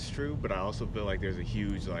whatever. That's true, but I also feel like there's a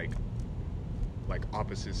huge like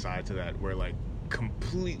opposite side to that where like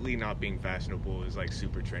completely not being fashionable is like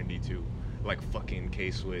super trendy too, like fucking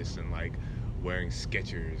K-Swiss and like wearing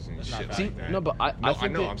Skechers and shit like that. No, but I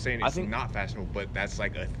think I'm saying it's not fashionable, but that's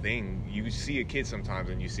like a thing. You see a kid sometimes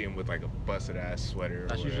and you see him with like a busted ass sweater.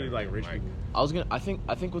 That's usually like rich people. I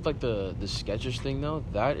think with like the Skechers thing though,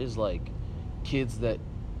 that is like kids that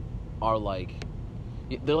are like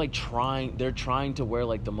they're trying to wear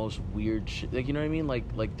like the most weird shit, like, you know what I mean,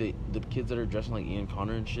 like the kids that are dressing like Ian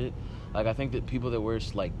Connor and shit. Like I think that people that wear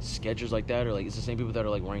like Skechers like that are like, it's the same people that are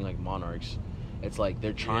like wearing like Monarchs. It's like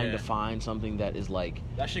they're trying to find something that is like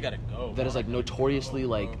that shit gotta go. That is like notoriously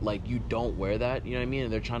like you don't wear that, you know what I mean?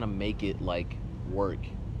 And they're trying to make it like work.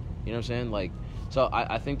 You know what I'm saying? Like, so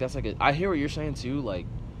I think that's like I hear what you're saying too, like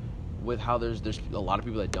with how there's a lot of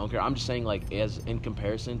people that don't care. I'm just saying like as in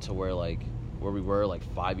comparison to where we were like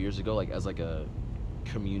 5 years ago, like as like a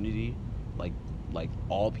community, like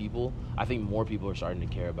all people, I think more people are starting to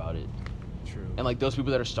care about it. True. And like those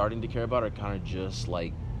people that are starting to care about it are kind of just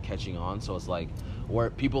like catching on. So it's like where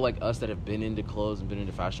people like us that have been into clothes and been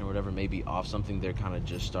into fashion or whatever, maybe off something, they're kind of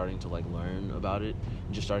just starting to like learn about it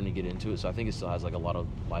and just starting to get into it. So I think it still has like a lot of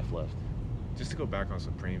life left. Just to go back on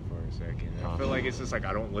Supreme for a second, I feel like it's just like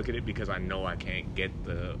I don't look at it because I know I can't get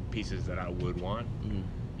the pieces that I would want. Mm-hmm.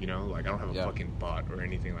 You know, like I don't have a fucking bot or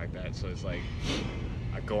anything like that. So it's like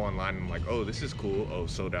I go online and I'm like, oh, this is cool. Oh,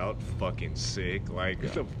 sold out. Fucking sick. Like,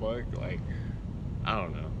 what the fuck? Like, I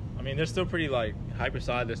don't know. I mean, they're still pretty like hyper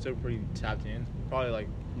side. They're still pretty tapped in. Probably like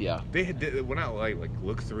they when I like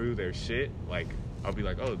look through their shit, like I'll be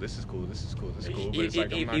like, oh, this is cool. This is cool. This is cool. But it's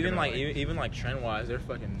like I'm not even gonna, even like trend wise, they're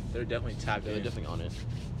definitely tapped in. They're definitely on it.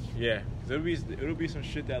 Yeah, because it'll be some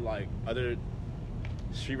shit that like other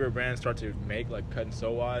streetwear brands start to make, like cut and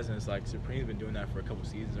sew wise, and it's like Supreme's been doing that for a couple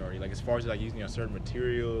seasons already. Like as far as like using a certain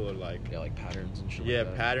material or like like patterns and shit. Yeah, like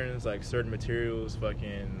that. patterns, like certain materials,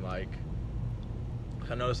 fucking like.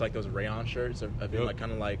 I noticed like those rayon shirts have been like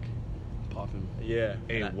kind of like popping. Yeah.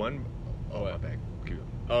 Hey, my bad.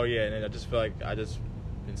 Oh yeah, and then I just feel like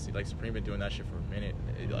been like Supreme been doing that shit for a minute.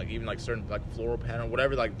 Like even like certain like floral pattern,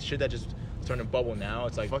 whatever, like shit that just starting to bubble now.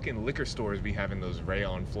 It's like fucking liquor stores be having those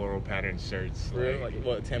rayon floral pattern shirts. Like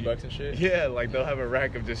what, $10 and shit? Yeah, like they'll have a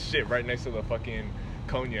rack of just shit right next to the fucking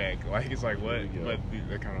cognac. Like it's like what? But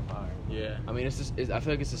they're kind of fire. Yeah. I mean, I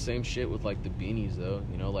feel like it's the same shit with like the beanies though.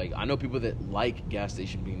 You know, like I know people that like gas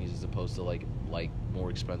station beanies as opposed to like more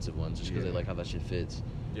expensive ones, just because they like how that shit fits.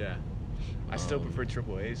 Yeah. I still prefer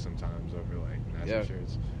AAA sometimes over like NASA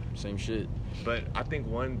shirts. Same shit. But I think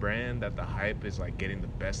one brand that the hype is like getting the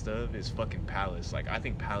best of is fucking Palace. Like I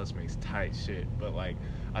think Palace makes tight shit, but like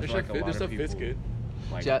I feel like a lot of people fits good.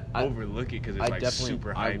 Like I overlook it because it's like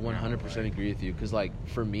super hype. I 100% agree with you because like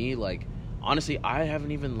for me, like honestly, I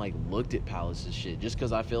haven't even like looked at Palace's shit just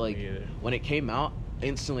because I feel like when it came out,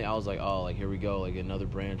 instantly I was like, oh, like here we go, like another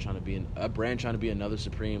brand trying to be another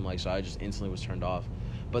Supreme. Like so, I just instantly was turned off.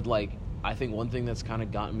 But like I think one thing that's kind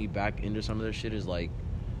of gotten me back into some of their shit is like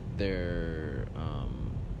their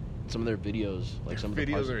some of their videos, like some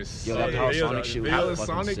videos of the are yo, that Palisonic shit was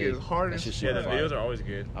fucking Palisonic sick. is hard as shit. Yeah, the videos are always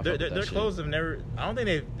good. Their clothes have never. I don't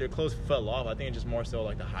think their clothes fell off. I think it's just more so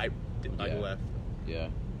like the hype like left. Yeah.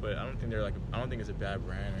 But I don't think I don't think it's a bad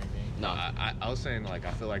brand or anything. No, I was saying like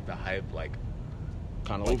I feel like the hype like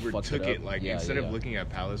kind of like overtook it. Like instead of looking at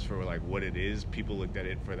Palace for like what it is, people looked at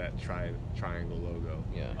it for that triangle logo.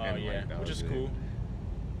 Yeah. Oh yeah, which is cool.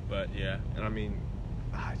 But yeah. And I mean,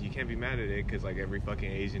 you can't be mad at it because like every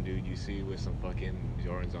fucking Asian dude you see with some fucking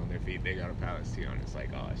Jordans on their feet, they got a Palace tee on. It's like,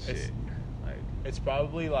 oh shit. It's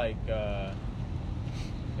probably like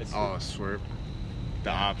Swerve. The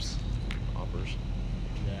ops. Oppers.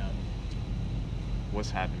 Yeah. What's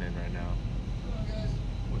happening right now?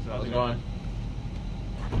 What's up? How's it going?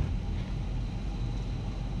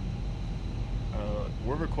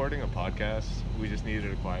 We're recording a podcast. We just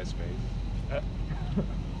needed a quiet space.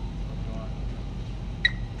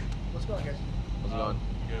 What's going on, guys? How's it going?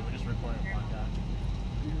 Good. We're just recording a podcast.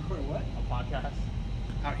 You recording what? A podcast.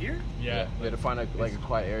 Out here? Yeah. We had to find a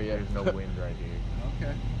quiet area. There's no wind right here.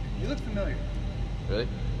 Okay. You look familiar. Really?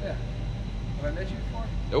 Yeah. Have I met you before?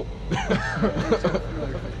 Nope.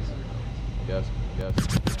 Familiar face. Yes.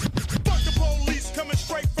 Fuck the police coming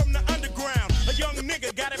straight from the underground. A young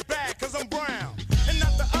nigga got it bad cause I'm brown. And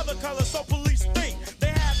not the other color, so police think they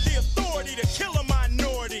have the authority to kill a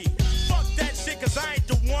minority. Fuck that shit cause I ain't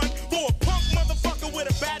the one for a punk motherfucker with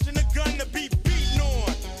a badge and a gun to be beaten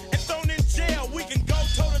on. And thrown in jail, we can go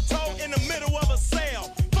toe to toe in the middle of a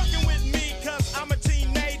sale. Fucking with me cause I'm a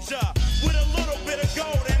teenager with a little bit of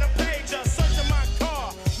gold and a pager. Searching my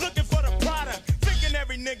car, looking for the product. Thinking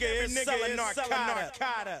every nigga is selling narcotics.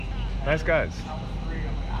 Nice guys.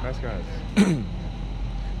 Nice guys.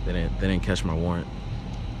 They didn't catch my warrant.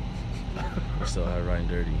 We still have riding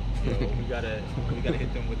dirty. Yo, we gotta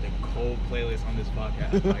hit them with the cold playlist on this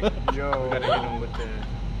podcast. Like, Yo. we gotta hit them with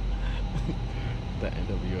The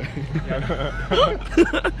NWA.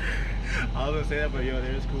 I was gonna say that, but yo,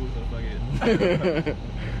 they're just cool, so fuck it.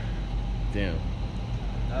 Damn.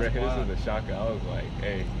 That's This wild. is a shocker. I was like,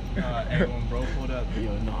 hey. Hey, when bro pulled up,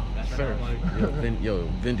 Yo, no. that's Sir. when I'm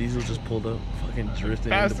like, Vin Diesel just pulled up, fucking drifting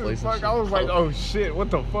Fast into as place. and fuck. shit. I was like, oh shit, what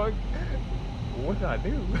the fuck? What did I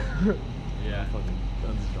do? yeah. Fucking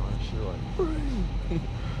guns drawn and shit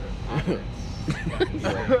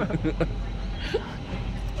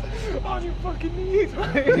like. On your fucking knees,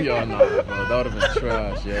 man. Yo, no, bro, that would have been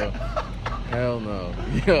trash, yo. Hell no,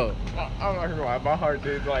 yo. I'm not gonna lie, my heart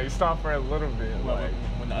did like stop for a little bit. Like,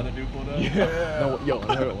 when the other dude pulled up. yeah. No, yo,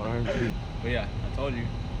 when I heard But yeah, I told you.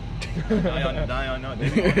 Now y'all know. They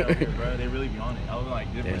be on it out here, bro. They really be on it. I was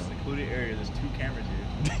like, this is a Damn. secluded area. There's 2 cameras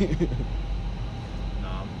here.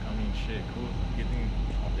 Nah, I mean, shit, cool. Getting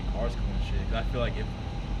off the car's cool and shit. Cause I feel like if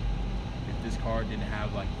this car didn't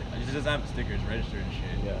have like, it just doesn't have stickers registered and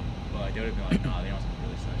shit. Yeah. But like, they would have been like, nah, they don't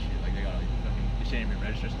really sell shit. Like, they got like, fucking, this shit ain't been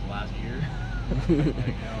registered since last year.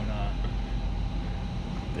 Like, hell nah.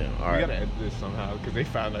 Damn, We alright. gotta edit this somehow because they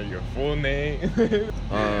found out your full name.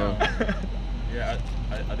 Yeah,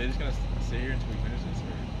 are they just gonna sit here until we finish this?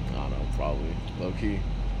 Or? I don't know, probably. Low key.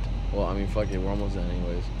 Well, I mean, fuck it, we're almost done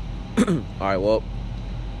anyways. Alright, well,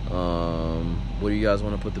 what do you guys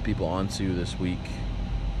want to put the people onto this week?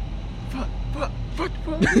 Fuck.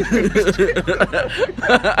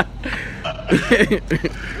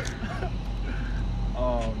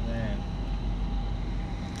 Oh man.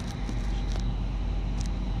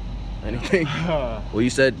 Anything? Well, you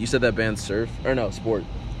said that band surf or no sports.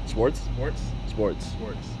 Sports? Sports.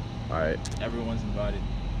 All right. Everyone invited,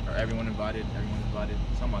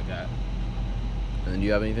 something like that. And then do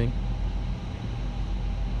you have anything?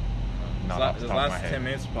 Not off the The top of my last head. 10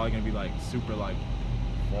 minutes is probably gonna be like super like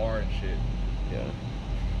far and shit. Yeah.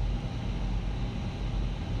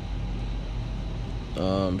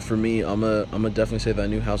 For me, I'm gonna definitely say that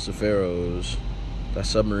new House of Pharaohs, that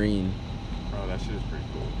Submarine. Bro, that shit is pretty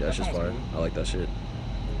cool. Yeah, that's just sounds fire. cool. I like that shit.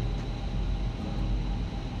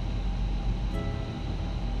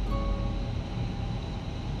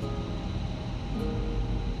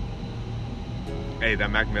 Hey,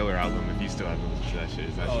 that Mac Miller album, if you still haven't listened to that shit,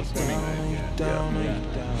 is actually Swimming.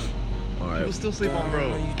 All right. People still sleep on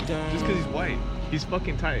bro. Just because he's white. He's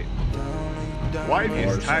fucking tight. White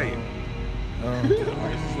is tight.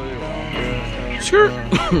 Sure.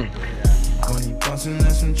 Money bouncing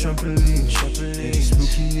like some trampoline. It's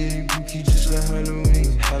spooky, yeah, spooky, just like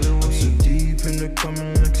Halloween. I'm so deep in the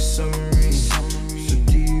coming like a submarine. So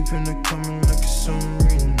deep in the coming like a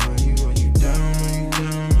submarine. Are you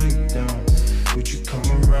down? Would you come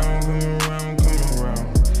around?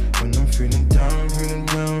 When I'm feeling down.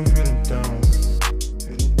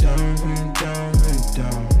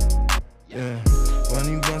 Yeah,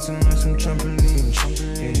 money bouncing like some trampoline.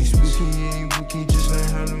 Yeah, they spooky, yeah, spooky, just like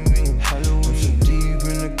Halloween. I'm so deep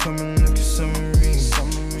in the coming like a submarine. So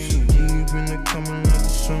deep in the coming like a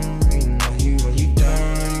submarine. Are you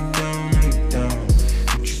down?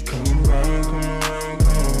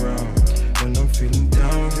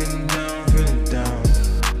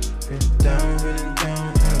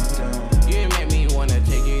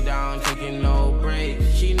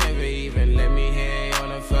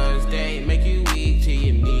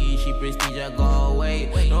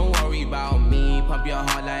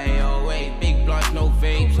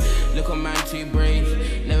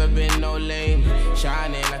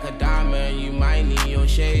 and you might need your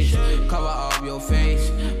shades. Cover up your face,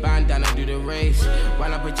 bandana do the race.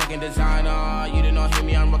 When I put checking designer, you did not hear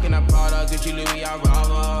me, I'm rocking that Prada, Gucci, Louis, I'd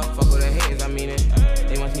rather. Fuck all the haters, I mean it.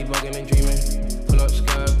 They must be bugging and dreaming. Pull up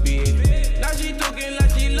skirt, beat. Now she talking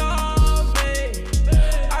like she love me.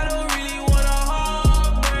 I don't really wanna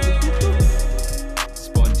heartbreak.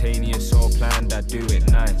 Spontaneous, so planned, I do it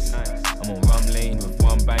nice. I'm on rum lane with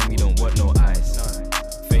one bang, we don't want no ice.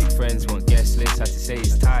 Fake friends want guest lists, had to say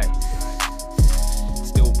it's tight.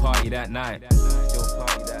 Still party that night.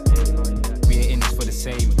 We ain't in this for the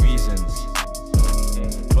same reasons.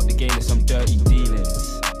 Plot the game to some dirty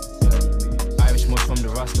dealings. Irish mods from the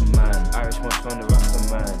Rasta man.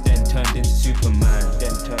 Then turned into Superman.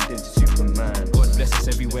 God bless us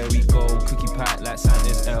everywhere we go. Cookie pack like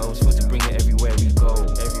Santa's elves. Supposed to bring it everywhere we go.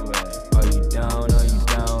 Are you down? Are you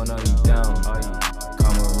down? Are you down?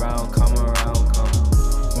 Come around, come.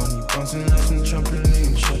 Money bouncing like some trampoline.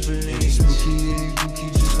 Spooky,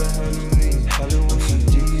 just like Halloween. I'm so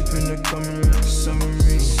deep in the coming like a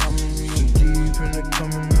submarine. So deep in the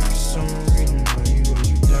coming like a submarine. Are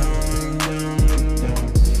you down?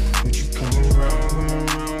 Would you come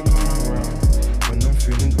around? When I'm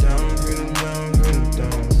feeling down.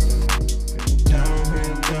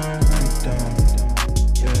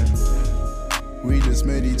 Yeah. We just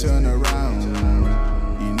made you turn around.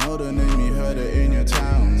 You know the name, you heard it in your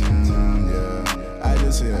town. Yeah, I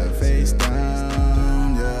just hear her face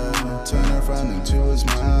down. Yeah, turn her frown into a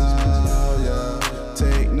smile. Yeah,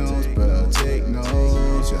 take notes, better take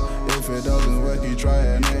notes. Yeah, if it doesn't work, you try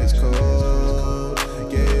it next code.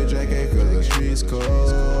 Get your jacket 'cause the streets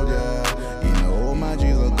cold. Yeah, you know all my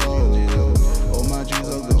G's are gold. All my G's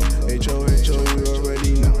are gold. H.O., you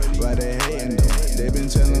already know why they hating though. They've been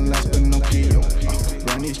telling lies, Pinocchio.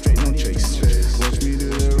 Running straight, no chase. Watch me do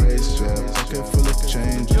the race, yeah. Pocket full of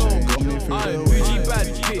change. Got me through the way. Bougie bad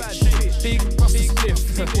bitch, big rusty spliff.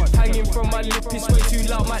 Hanging from my lip, it's way too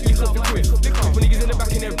loud, might lick up the quiff. Couple niggas in the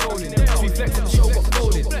back and they're rolling. We flex at the show, got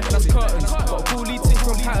folded. That's curtains. Got a bully ting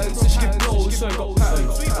from patterns, so she get blows, so I got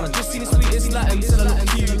patterns. And I just seen the sweetest Latin, said I look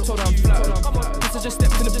cute, told her I'm flattered. Plus I just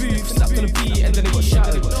stepped in the booth, snapped on the beat, and then it got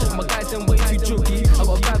shattered. And my guys then way too jokey. I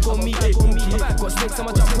got a bag on me, a bookie. Got snakes on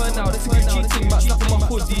my jumper now, that's a Gucci ting, but snap on my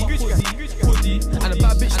hoodie. And a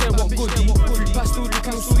bad bitch there want goodie. Free pastel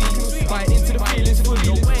looking sweet. Buy into the feelings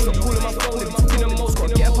fully.